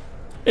them, but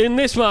in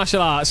this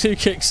martial arts, who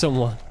kicks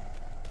someone?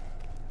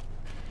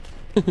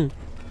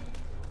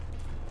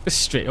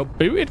 Just straight up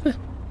booted me.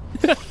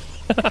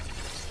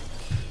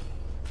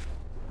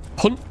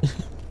 Hunt.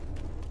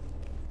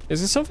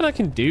 Is there something I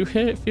can do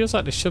here? It feels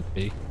like there should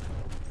be. Do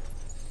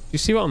you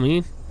see what I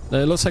mean?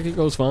 It looks like it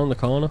goes round the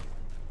corner.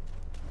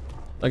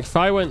 Like if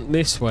I went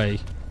this way,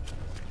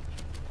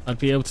 I'd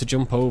be able to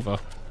jump over.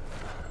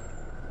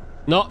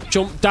 Not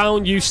jump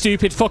down, you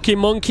stupid fucking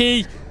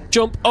monkey!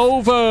 Jump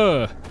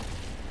over!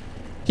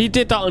 He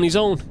did that on his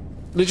own.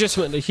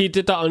 Legitimately, he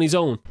did that on his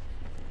own.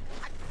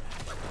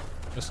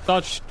 Just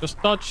dodge,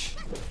 just dodge.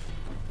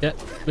 Get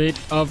rid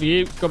of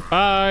you.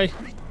 Goodbye.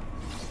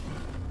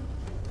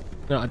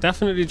 No, I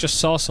definitely just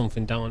saw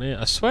something down here.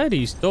 I swear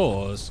these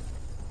doors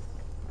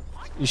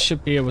you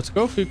should be able to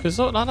go through, because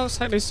look, that looks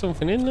like there's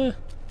something in there.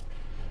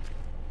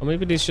 Or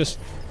maybe there's just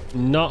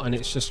not, and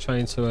it's just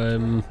trying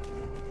to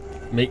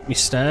make me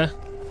stare.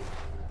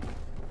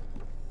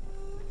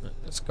 Right,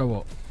 let's go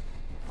up.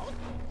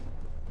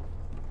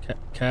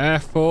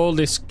 Careful,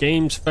 this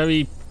game's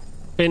very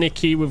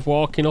finicky with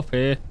walking up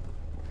here.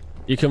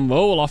 You can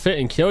roll off it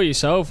and kill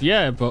yourself,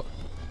 yeah, but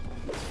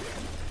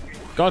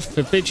God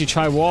forbid you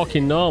try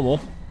walking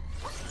normal.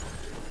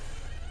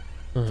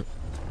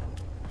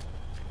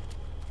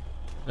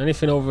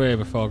 Anything over here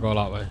before I go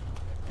that way?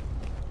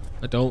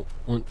 I don't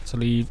want to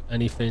leave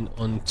anything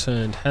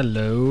unturned.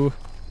 Hello.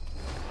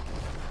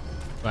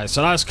 Right,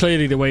 so that's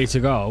clearly the way to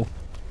go.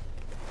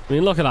 I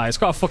mean, look at that. It's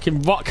got a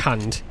fucking rock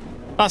hand.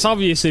 That's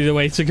obviously the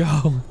way to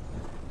go.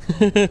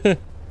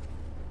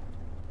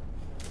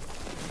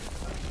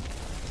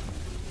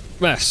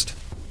 Rest.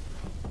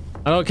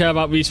 I don't care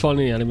about respawning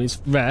the enemies.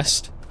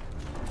 Rest.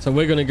 So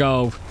we're going to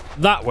go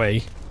that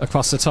way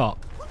across the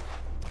top.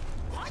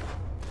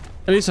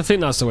 At least I think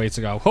that's the way to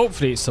go.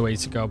 Hopefully it's the way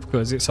to go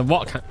because it's a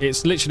rock.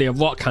 It's literally a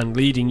rock hand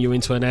leading you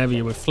into an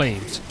area with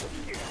flames.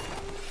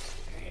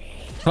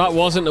 If that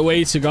wasn't the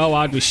way to go,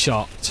 I'd be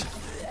shocked.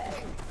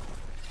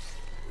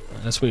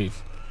 Right, let's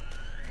move.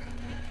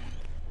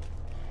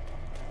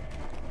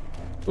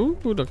 Ooh,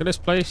 look at this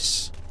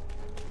place.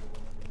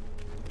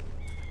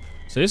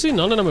 Seriously,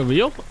 none of them are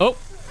real? Oh.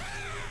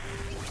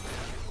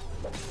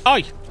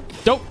 Oi!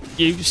 Don't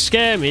you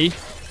scare me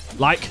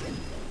like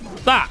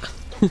that.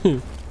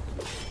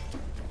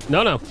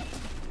 No, no.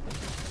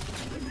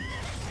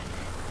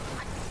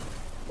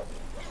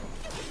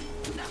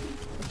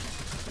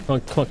 Come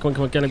on, come on, come on,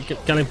 come on. Get him,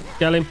 get him,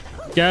 get him,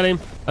 get him.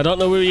 I don't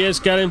know where he is.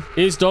 Get him.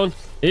 He's done.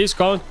 He's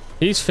gone.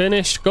 He's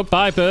finished.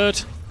 Goodbye,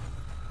 bird.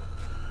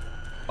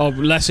 Oh,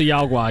 lesser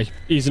Yaogwai.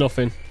 He's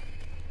nothing.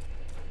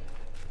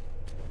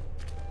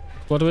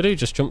 What do I do?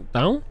 Just jump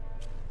down?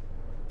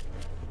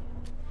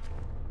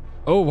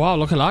 Oh, wow.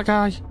 Look at that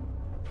guy.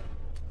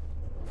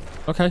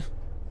 Okay.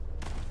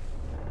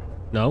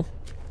 No.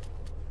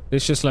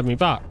 This just led me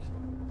back.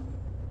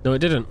 No, it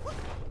didn't.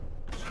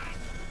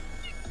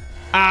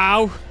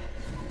 Ow!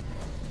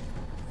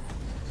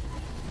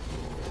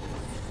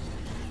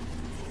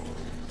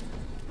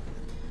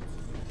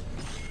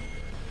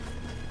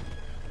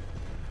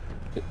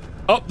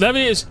 Oh, there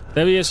he is.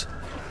 There he is.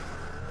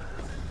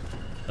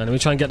 And let me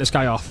try and get this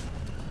guy off.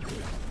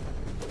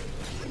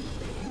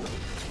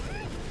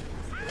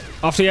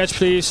 Off the edge,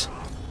 please.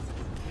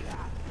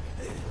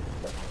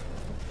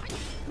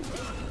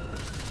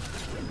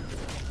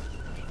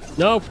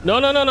 No, no,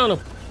 no, no, no, no.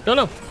 No,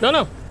 no, no,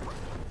 no.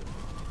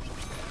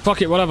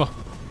 Fuck it, whatever.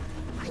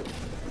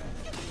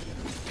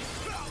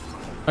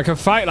 I can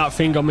fight that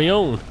thing on my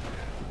own.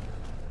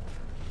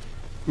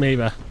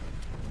 Maybe.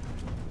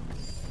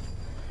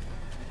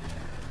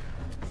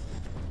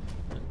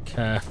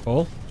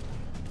 Careful.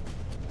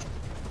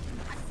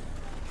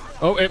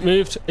 Oh, it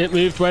moved. It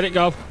moved. Where'd it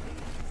go?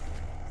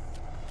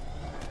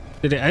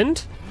 Did it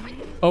end?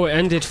 Oh, it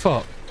ended.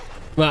 Fuck.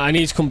 Right, I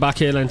need to come back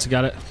here then to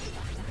get it.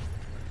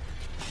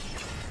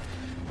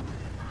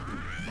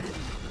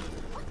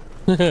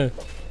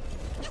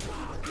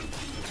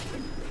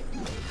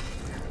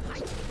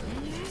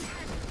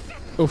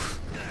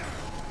 Oof.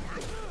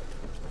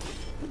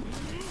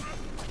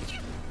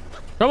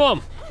 Come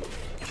on.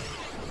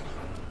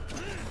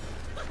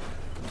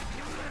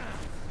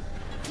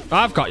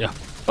 I've got you.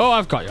 Oh,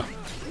 I've got you.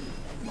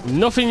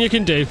 Nothing you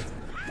can do.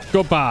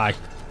 Goodbye.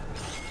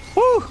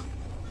 Woo!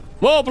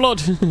 More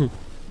blood.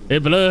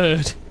 It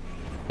blurred.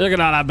 Look at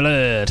all that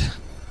blood.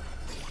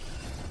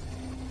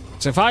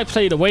 So if I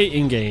play the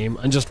waiting game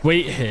and just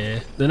wait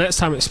here, the next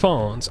time it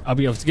spawns, I'll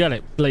be able to get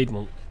it. Blade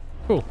Monk.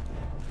 Cool.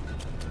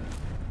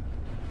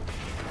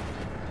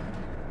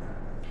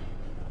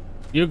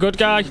 You a good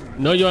guy?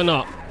 No, you're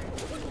not.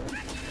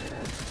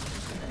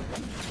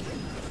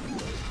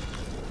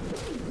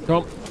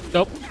 Nope.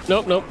 Nope.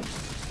 Nope. Nope.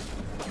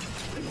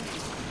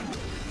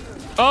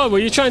 Oh, were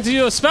you trying to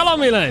do a spell on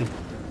me then?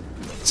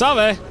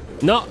 Sorry.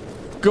 Not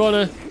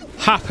gonna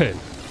happen.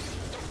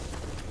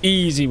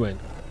 Easy win.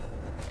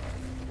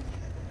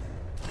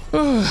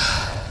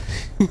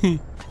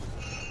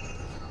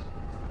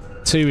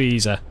 Too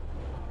easy.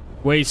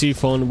 Way too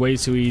fun, way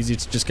too easy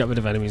to just get rid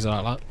of enemies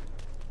like that.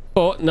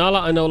 But now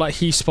that I know like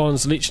he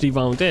spawns literally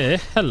round here,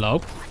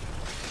 hello.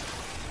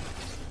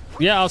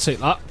 Yeah, I'll take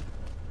that.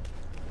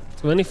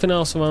 So anything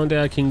else around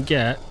here I can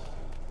get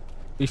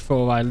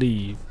before I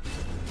leave?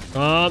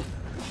 Come on.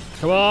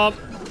 Come on.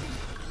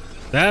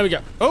 There we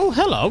go. Oh,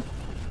 hello.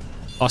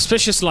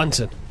 Auspicious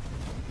Lantern.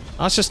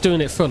 I was just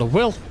doing it for the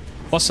will.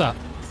 What's that?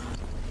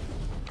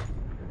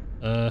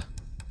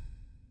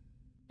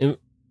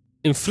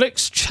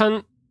 Inflicts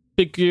chant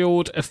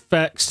figured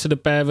effects to the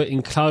bearer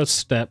in Cloud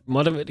Step.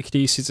 Moderately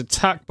reduces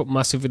attack, but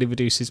massively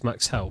reduces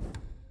max health.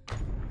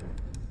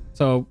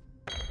 So,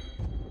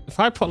 if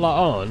I put that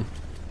on,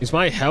 is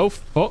my health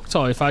fucked?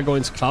 Or if I go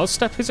into Cloud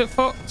Step, is it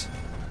fucked?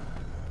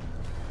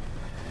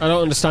 I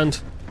don't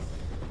understand.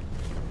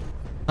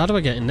 How do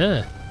I get in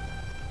there?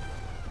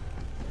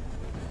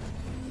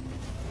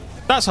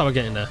 That's how I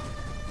get in there.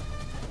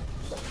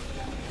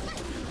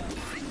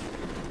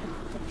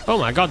 Oh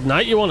my god,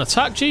 Knight, you want to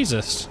attack?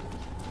 Jesus.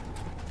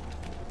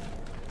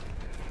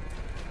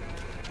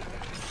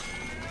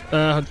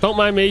 Don't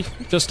mind me.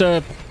 Just,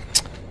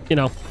 you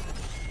know,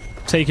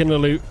 taking the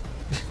loot.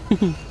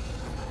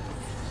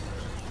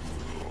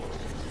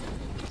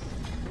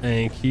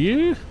 Thank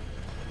you.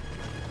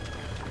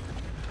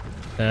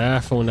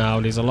 Careful now,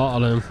 there's a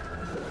lot of them.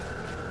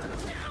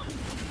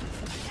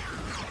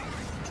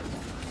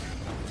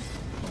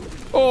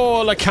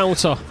 Oh, the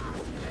counter.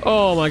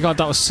 Oh my god,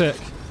 that was sick.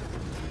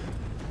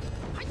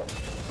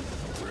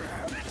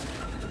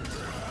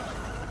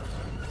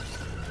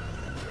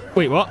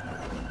 Wait, what?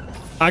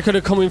 I could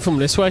have come in from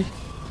this way?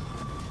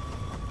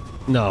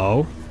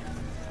 No.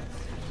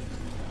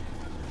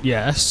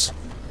 Yes.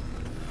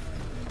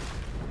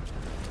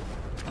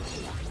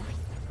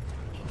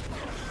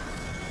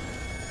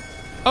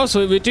 Oh,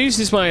 so it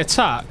reduces my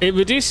attack. It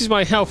reduces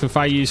my health if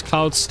I use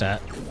Cloud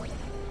Step.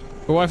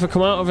 But what if I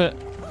come out of it?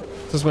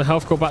 Does my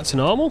health go back to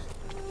normal?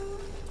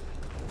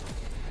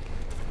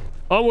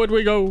 Onward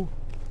we go.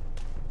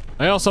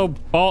 I also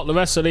bought the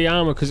rest of the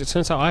armor because it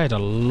turns out I had a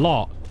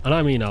lot, and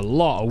I mean a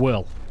lot of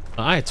will.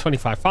 I had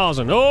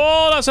 25,000.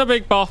 Oh, that's a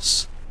big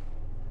boss.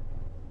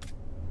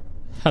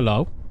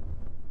 Hello.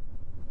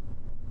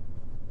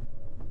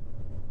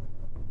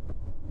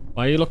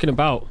 Why are you looking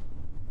about?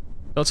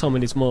 Don't tell me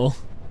there's more.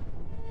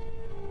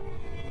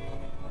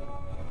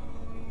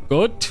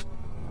 Good.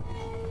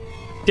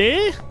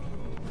 There.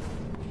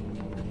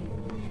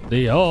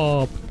 The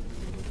orb.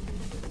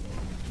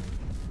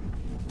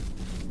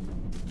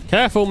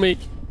 Careful, me.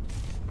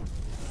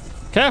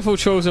 Careful,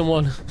 chosen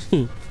one.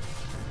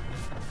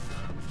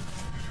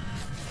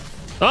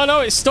 Oh no,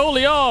 it stole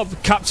the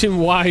orb. Captain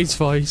Wide's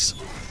voice.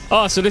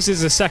 Oh, so this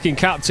is the second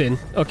captain.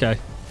 Okay.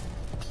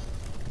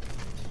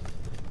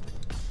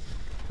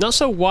 Not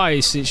so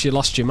wise since you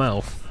lost your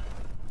mouth.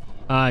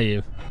 Are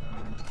you?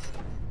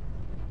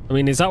 I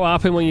mean, is that what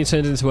happened when you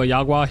turned into a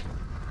Jaguar?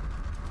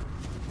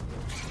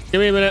 Give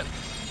me a minute.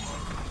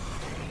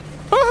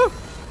 Woohoo!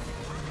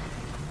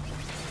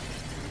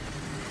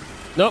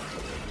 Nope.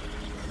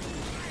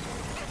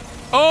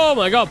 Oh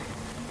my god.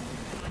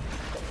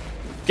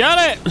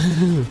 Get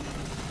it!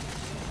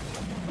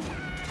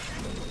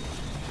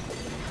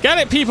 Get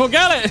it, people,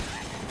 get it!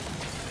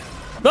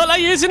 Not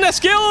like using their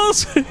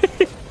skills!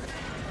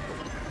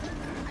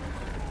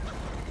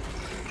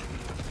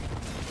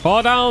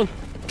 Fall down.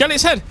 Get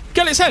its head!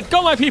 Get its head!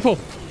 Go, my people!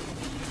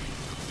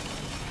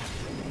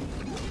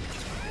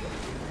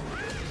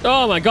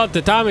 Oh my god,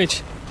 the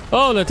damage!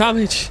 Oh, the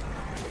damage!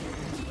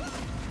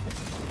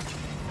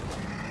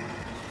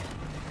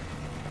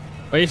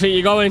 Where do you think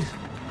you're going?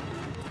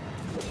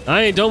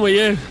 I ain't done with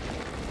you.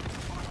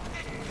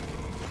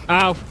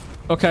 Ow.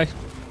 Okay.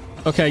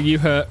 Okay, you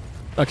hurt.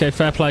 Okay,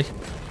 fair play.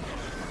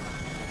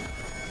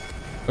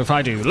 If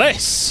I do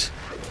this...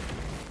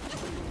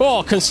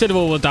 Oh,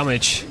 considerable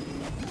damage.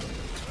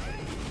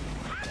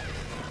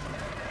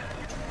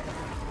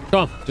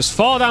 Come on, just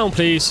fall down,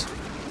 please.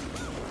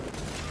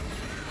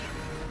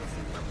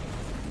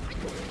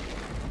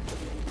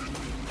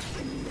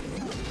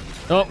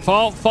 Oh,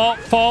 fall, fall,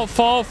 fall,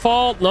 fall,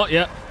 fall. Not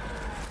yet.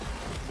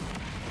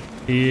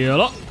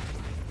 Heal up.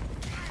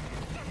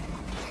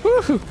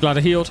 Woohoo, glad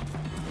I healed.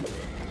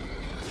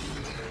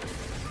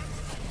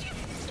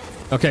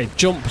 Okay,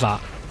 jump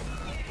that.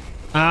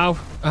 Ow,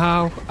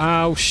 ow,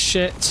 ow,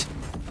 shit.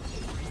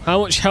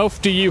 How much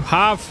health do you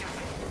have?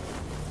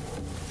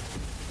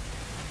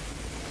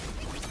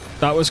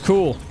 That was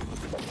cool.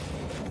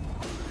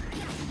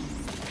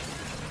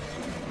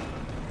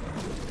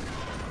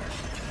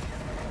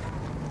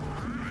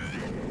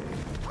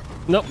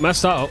 Nope,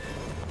 messed that up.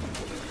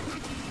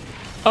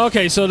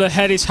 Okay, so the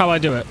head is how I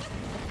do it.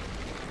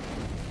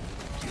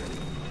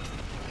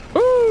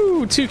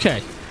 Ooh,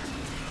 2k.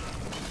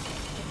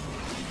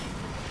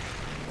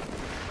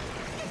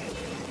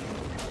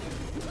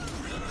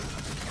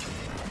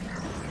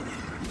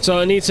 So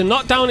I need to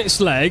knock down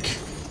its leg.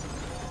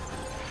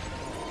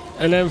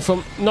 And then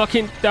from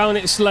knocking down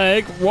its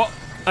leg, what?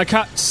 I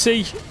can't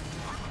see.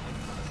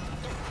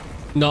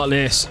 Not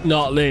this,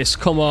 not this,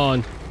 come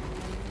on.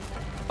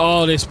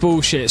 Oh, this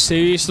bullshit,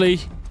 seriously?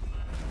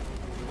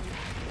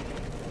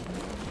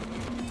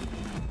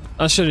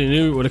 I should have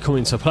knew it would have come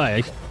into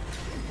play.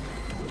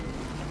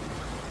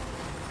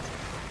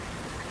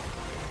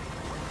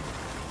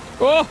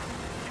 Oh!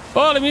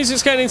 Oh, the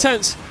music's getting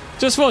intense.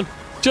 Just fun.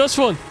 Just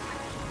fun.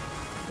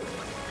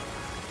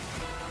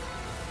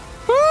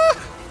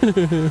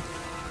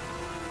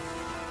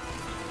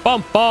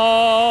 Bum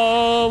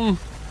bum!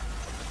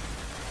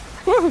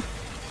 Woo.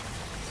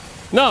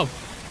 No!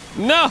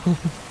 No!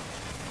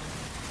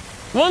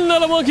 One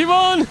little monkey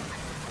bone!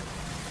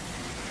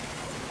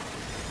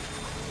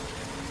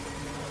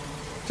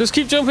 Just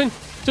keep jumping!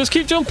 Just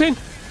keep jumping!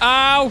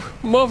 Ow!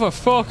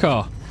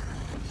 Motherfucker!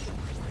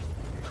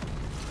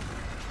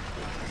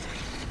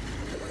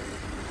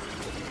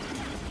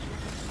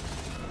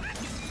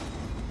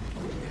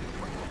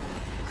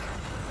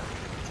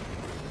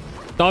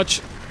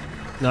 Dodge.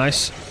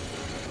 Nice.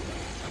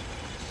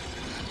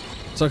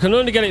 So I can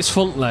only get its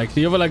front leg.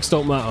 The other legs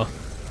don't matter.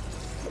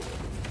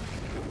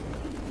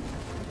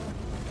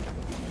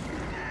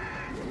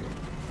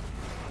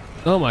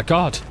 Oh my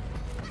god.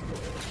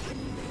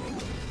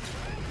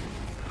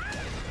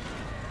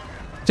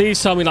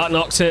 Please tell me that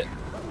knocks it.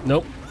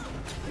 Nope.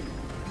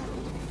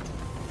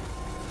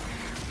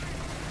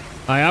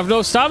 I have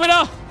no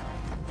stamina.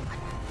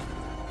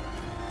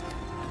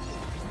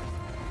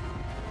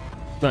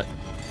 Right.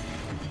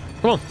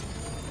 Come on.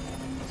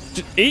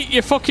 Just eat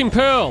your fucking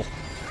pearl.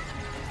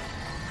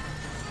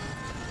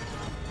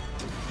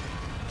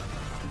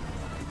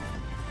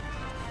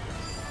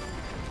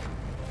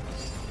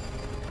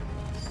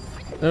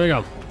 There we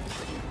go.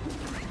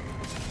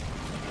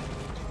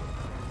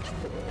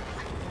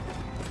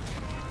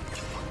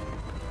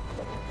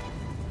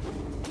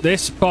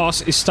 This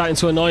boss is starting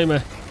to annoy me.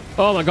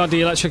 Oh my god,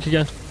 the electric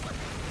again.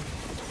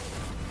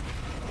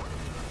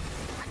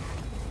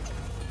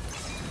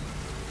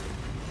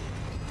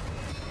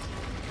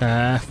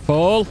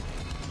 Careful.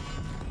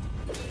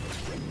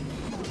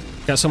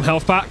 Get some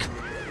health back.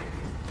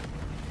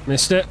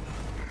 Missed it.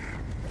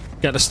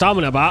 Get the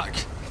stamina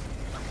back.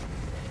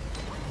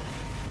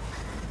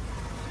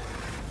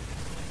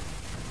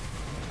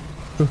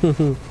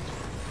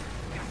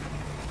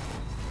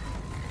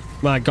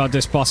 My god,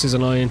 this boss is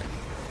annoying.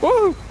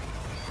 Woo!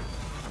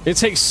 It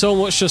takes so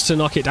much just to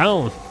knock it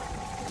down.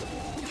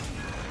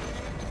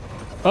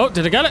 Oh,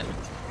 did I get it?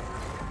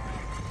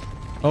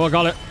 Oh, I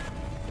got it.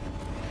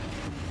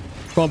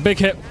 Come on, big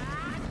hit.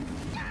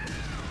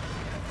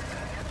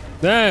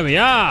 There we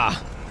are.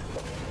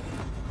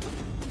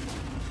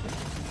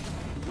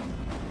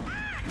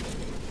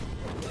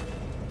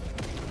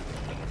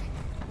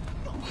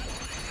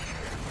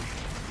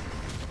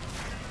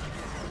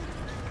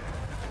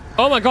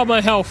 Oh my god, my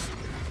health.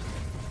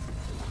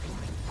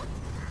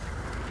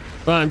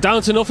 Right, I'm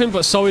down to nothing,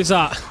 but so is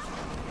that.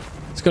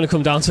 It's gonna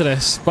come down to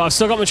this. But I've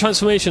still got my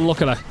transformation,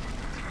 look at her.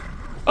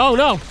 Oh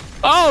no!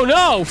 Oh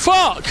no!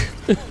 Fuck!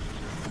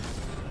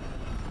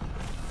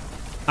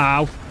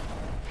 Ow.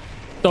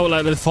 Don't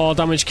let the fall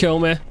damage kill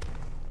me.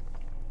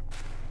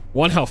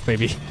 1 health,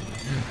 baby.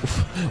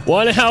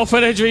 1 health for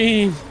the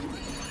dream!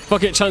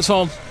 Fuck it,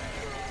 transform.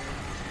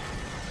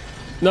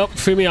 Nope,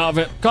 threw me out of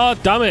it.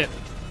 God damn it!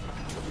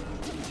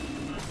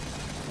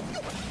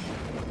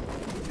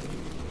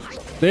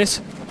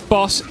 This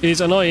boss is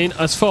annoying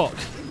as fuck.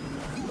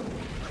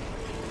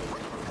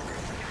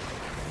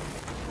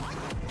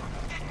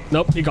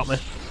 Nope, he got me.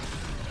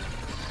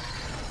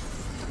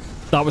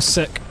 That was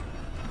sick.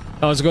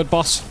 That was a good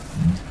boss.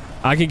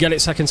 I can get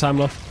it second time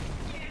though.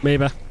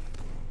 Maybe.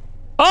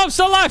 Oh, I'm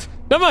still alive!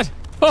 Never mind!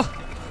 Oh!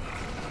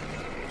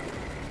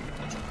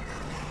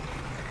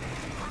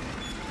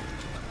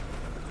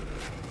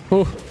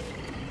 Oh.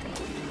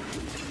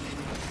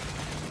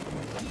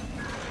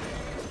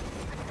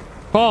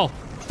 Fall!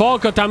 Fall,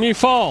 goddamn you,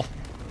 fall!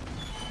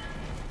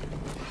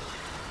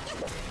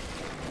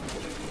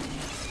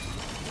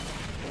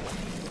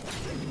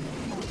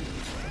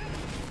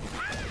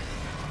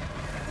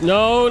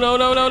 No, no,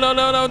 no, no, no,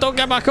 no, no, don't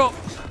get back up!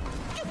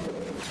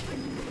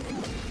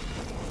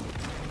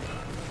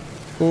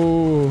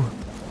 Ooh.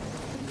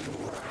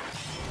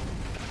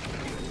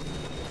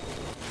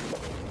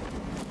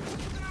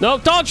 No,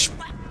 dodge!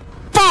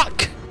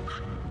 Fuck!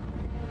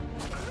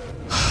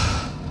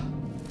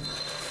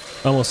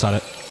 Almost had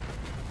it.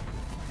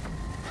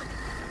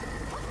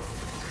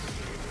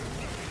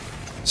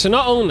 So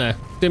not only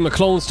did my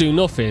clones do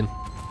nothing,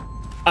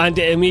 and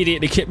it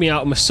immediately kicked me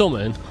out of my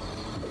summon.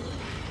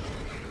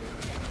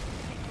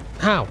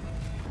 How?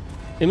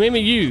 It made me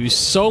use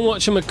so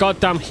much of my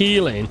goddamn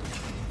healing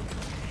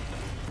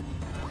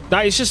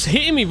that it's just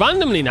hitting me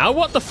randomly now.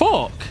 What the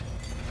fuck?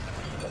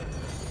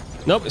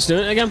 Nope, it's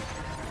doing it again.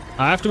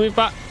 I have to move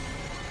back.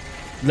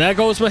 There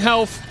goes my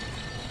health.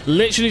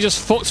 Literally just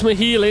fucked my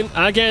healing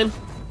again.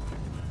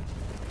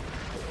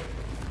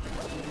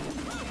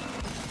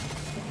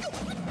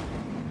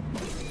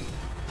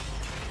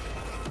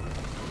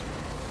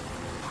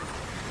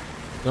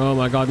 Oh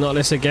my god, not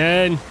this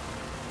again.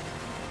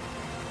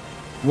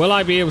 Will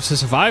I be able to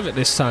survive it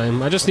this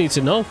time? I just need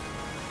to know.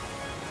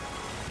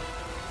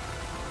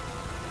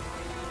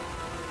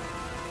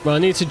 Well, I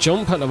need to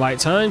jump at the right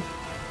time.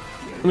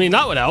 I mean,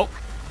 that would help.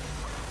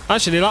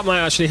 Actually, that might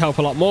actually help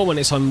a lot more when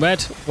it's on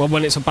red. Well,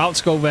 when it's about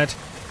to go red.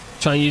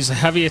 Try and use the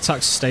heavy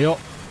attacks to stay up.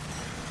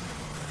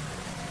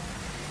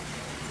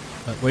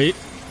 Wait,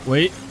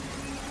 wait,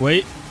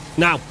 wait.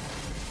 Now.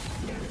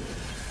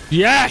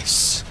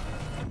 Yes!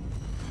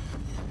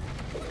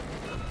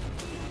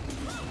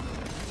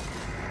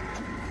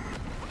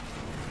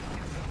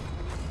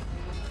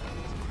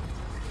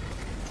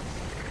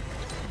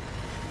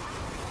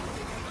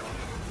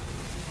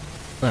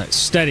 Right,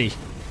 steady.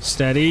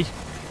 Steady.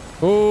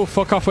 Oh,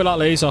 fuck off with that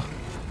laser.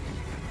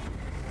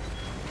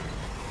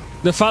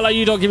 The fact that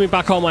you don't give me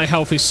back all my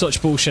health is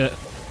such bullshit.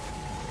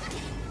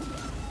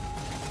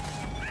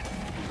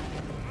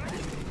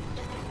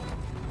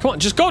 Come on,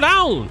 just go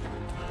down!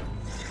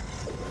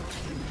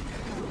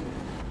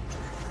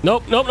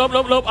 Nope, nope, nope,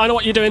 nope, nope. I know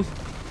what you're doing.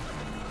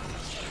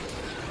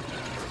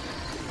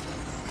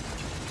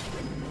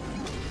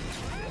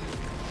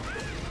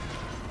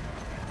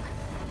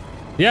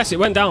 Yes, it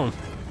went down.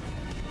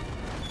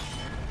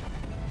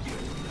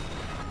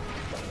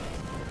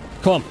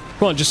 Come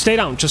on, just stay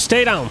down, just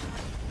stay down.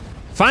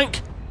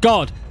 Thank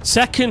God.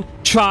 Second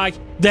try.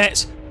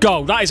 Let's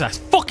go. That is a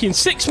fucking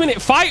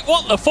 6-minute fight.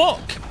 What the fuck?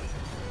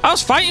 I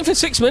was fighting for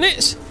 6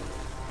 minutes.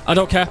 I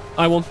don't care.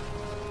 I won.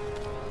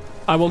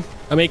 I won.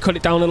 I may cut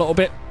it down a little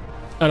bit.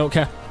 I don't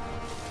care.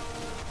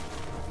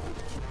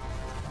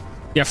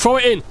 Yeah, throw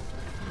it in.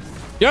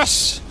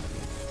 Yes.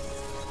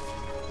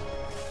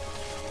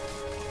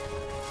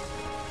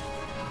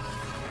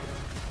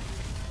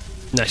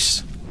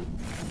 Nice.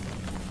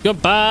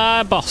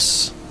 Goodbye,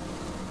 boss.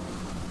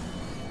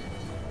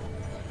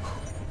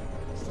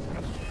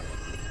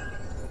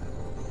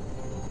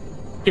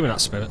 Give me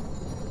that spirit.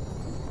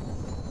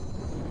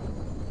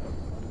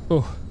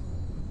 Oh.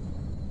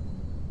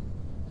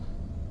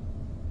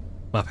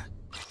 My bad.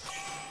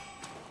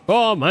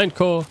 Oh, mind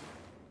core.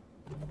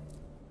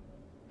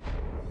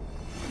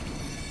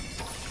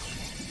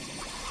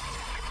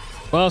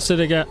 What else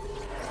did I get?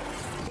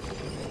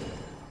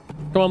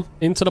 Come on,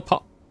 into the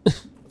pot.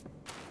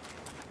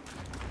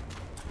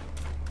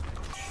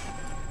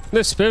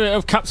 The spirit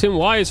of Captain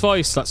Wire's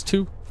voice. That's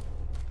 2.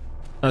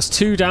 That's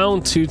 2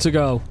 down, 2 to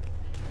go.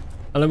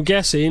 And I'm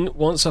guessing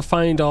once I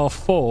find all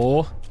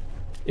 4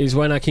 is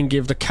when I can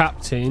give the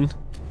captain,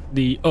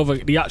 the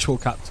actual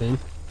captain,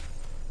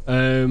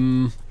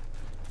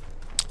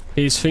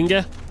 his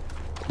finger,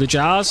 the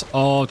jars,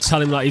 or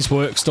tell him that his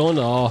work's done,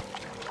 or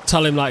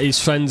tell him that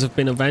his friends have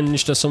been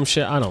avenged or some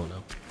shit. I don't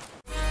know.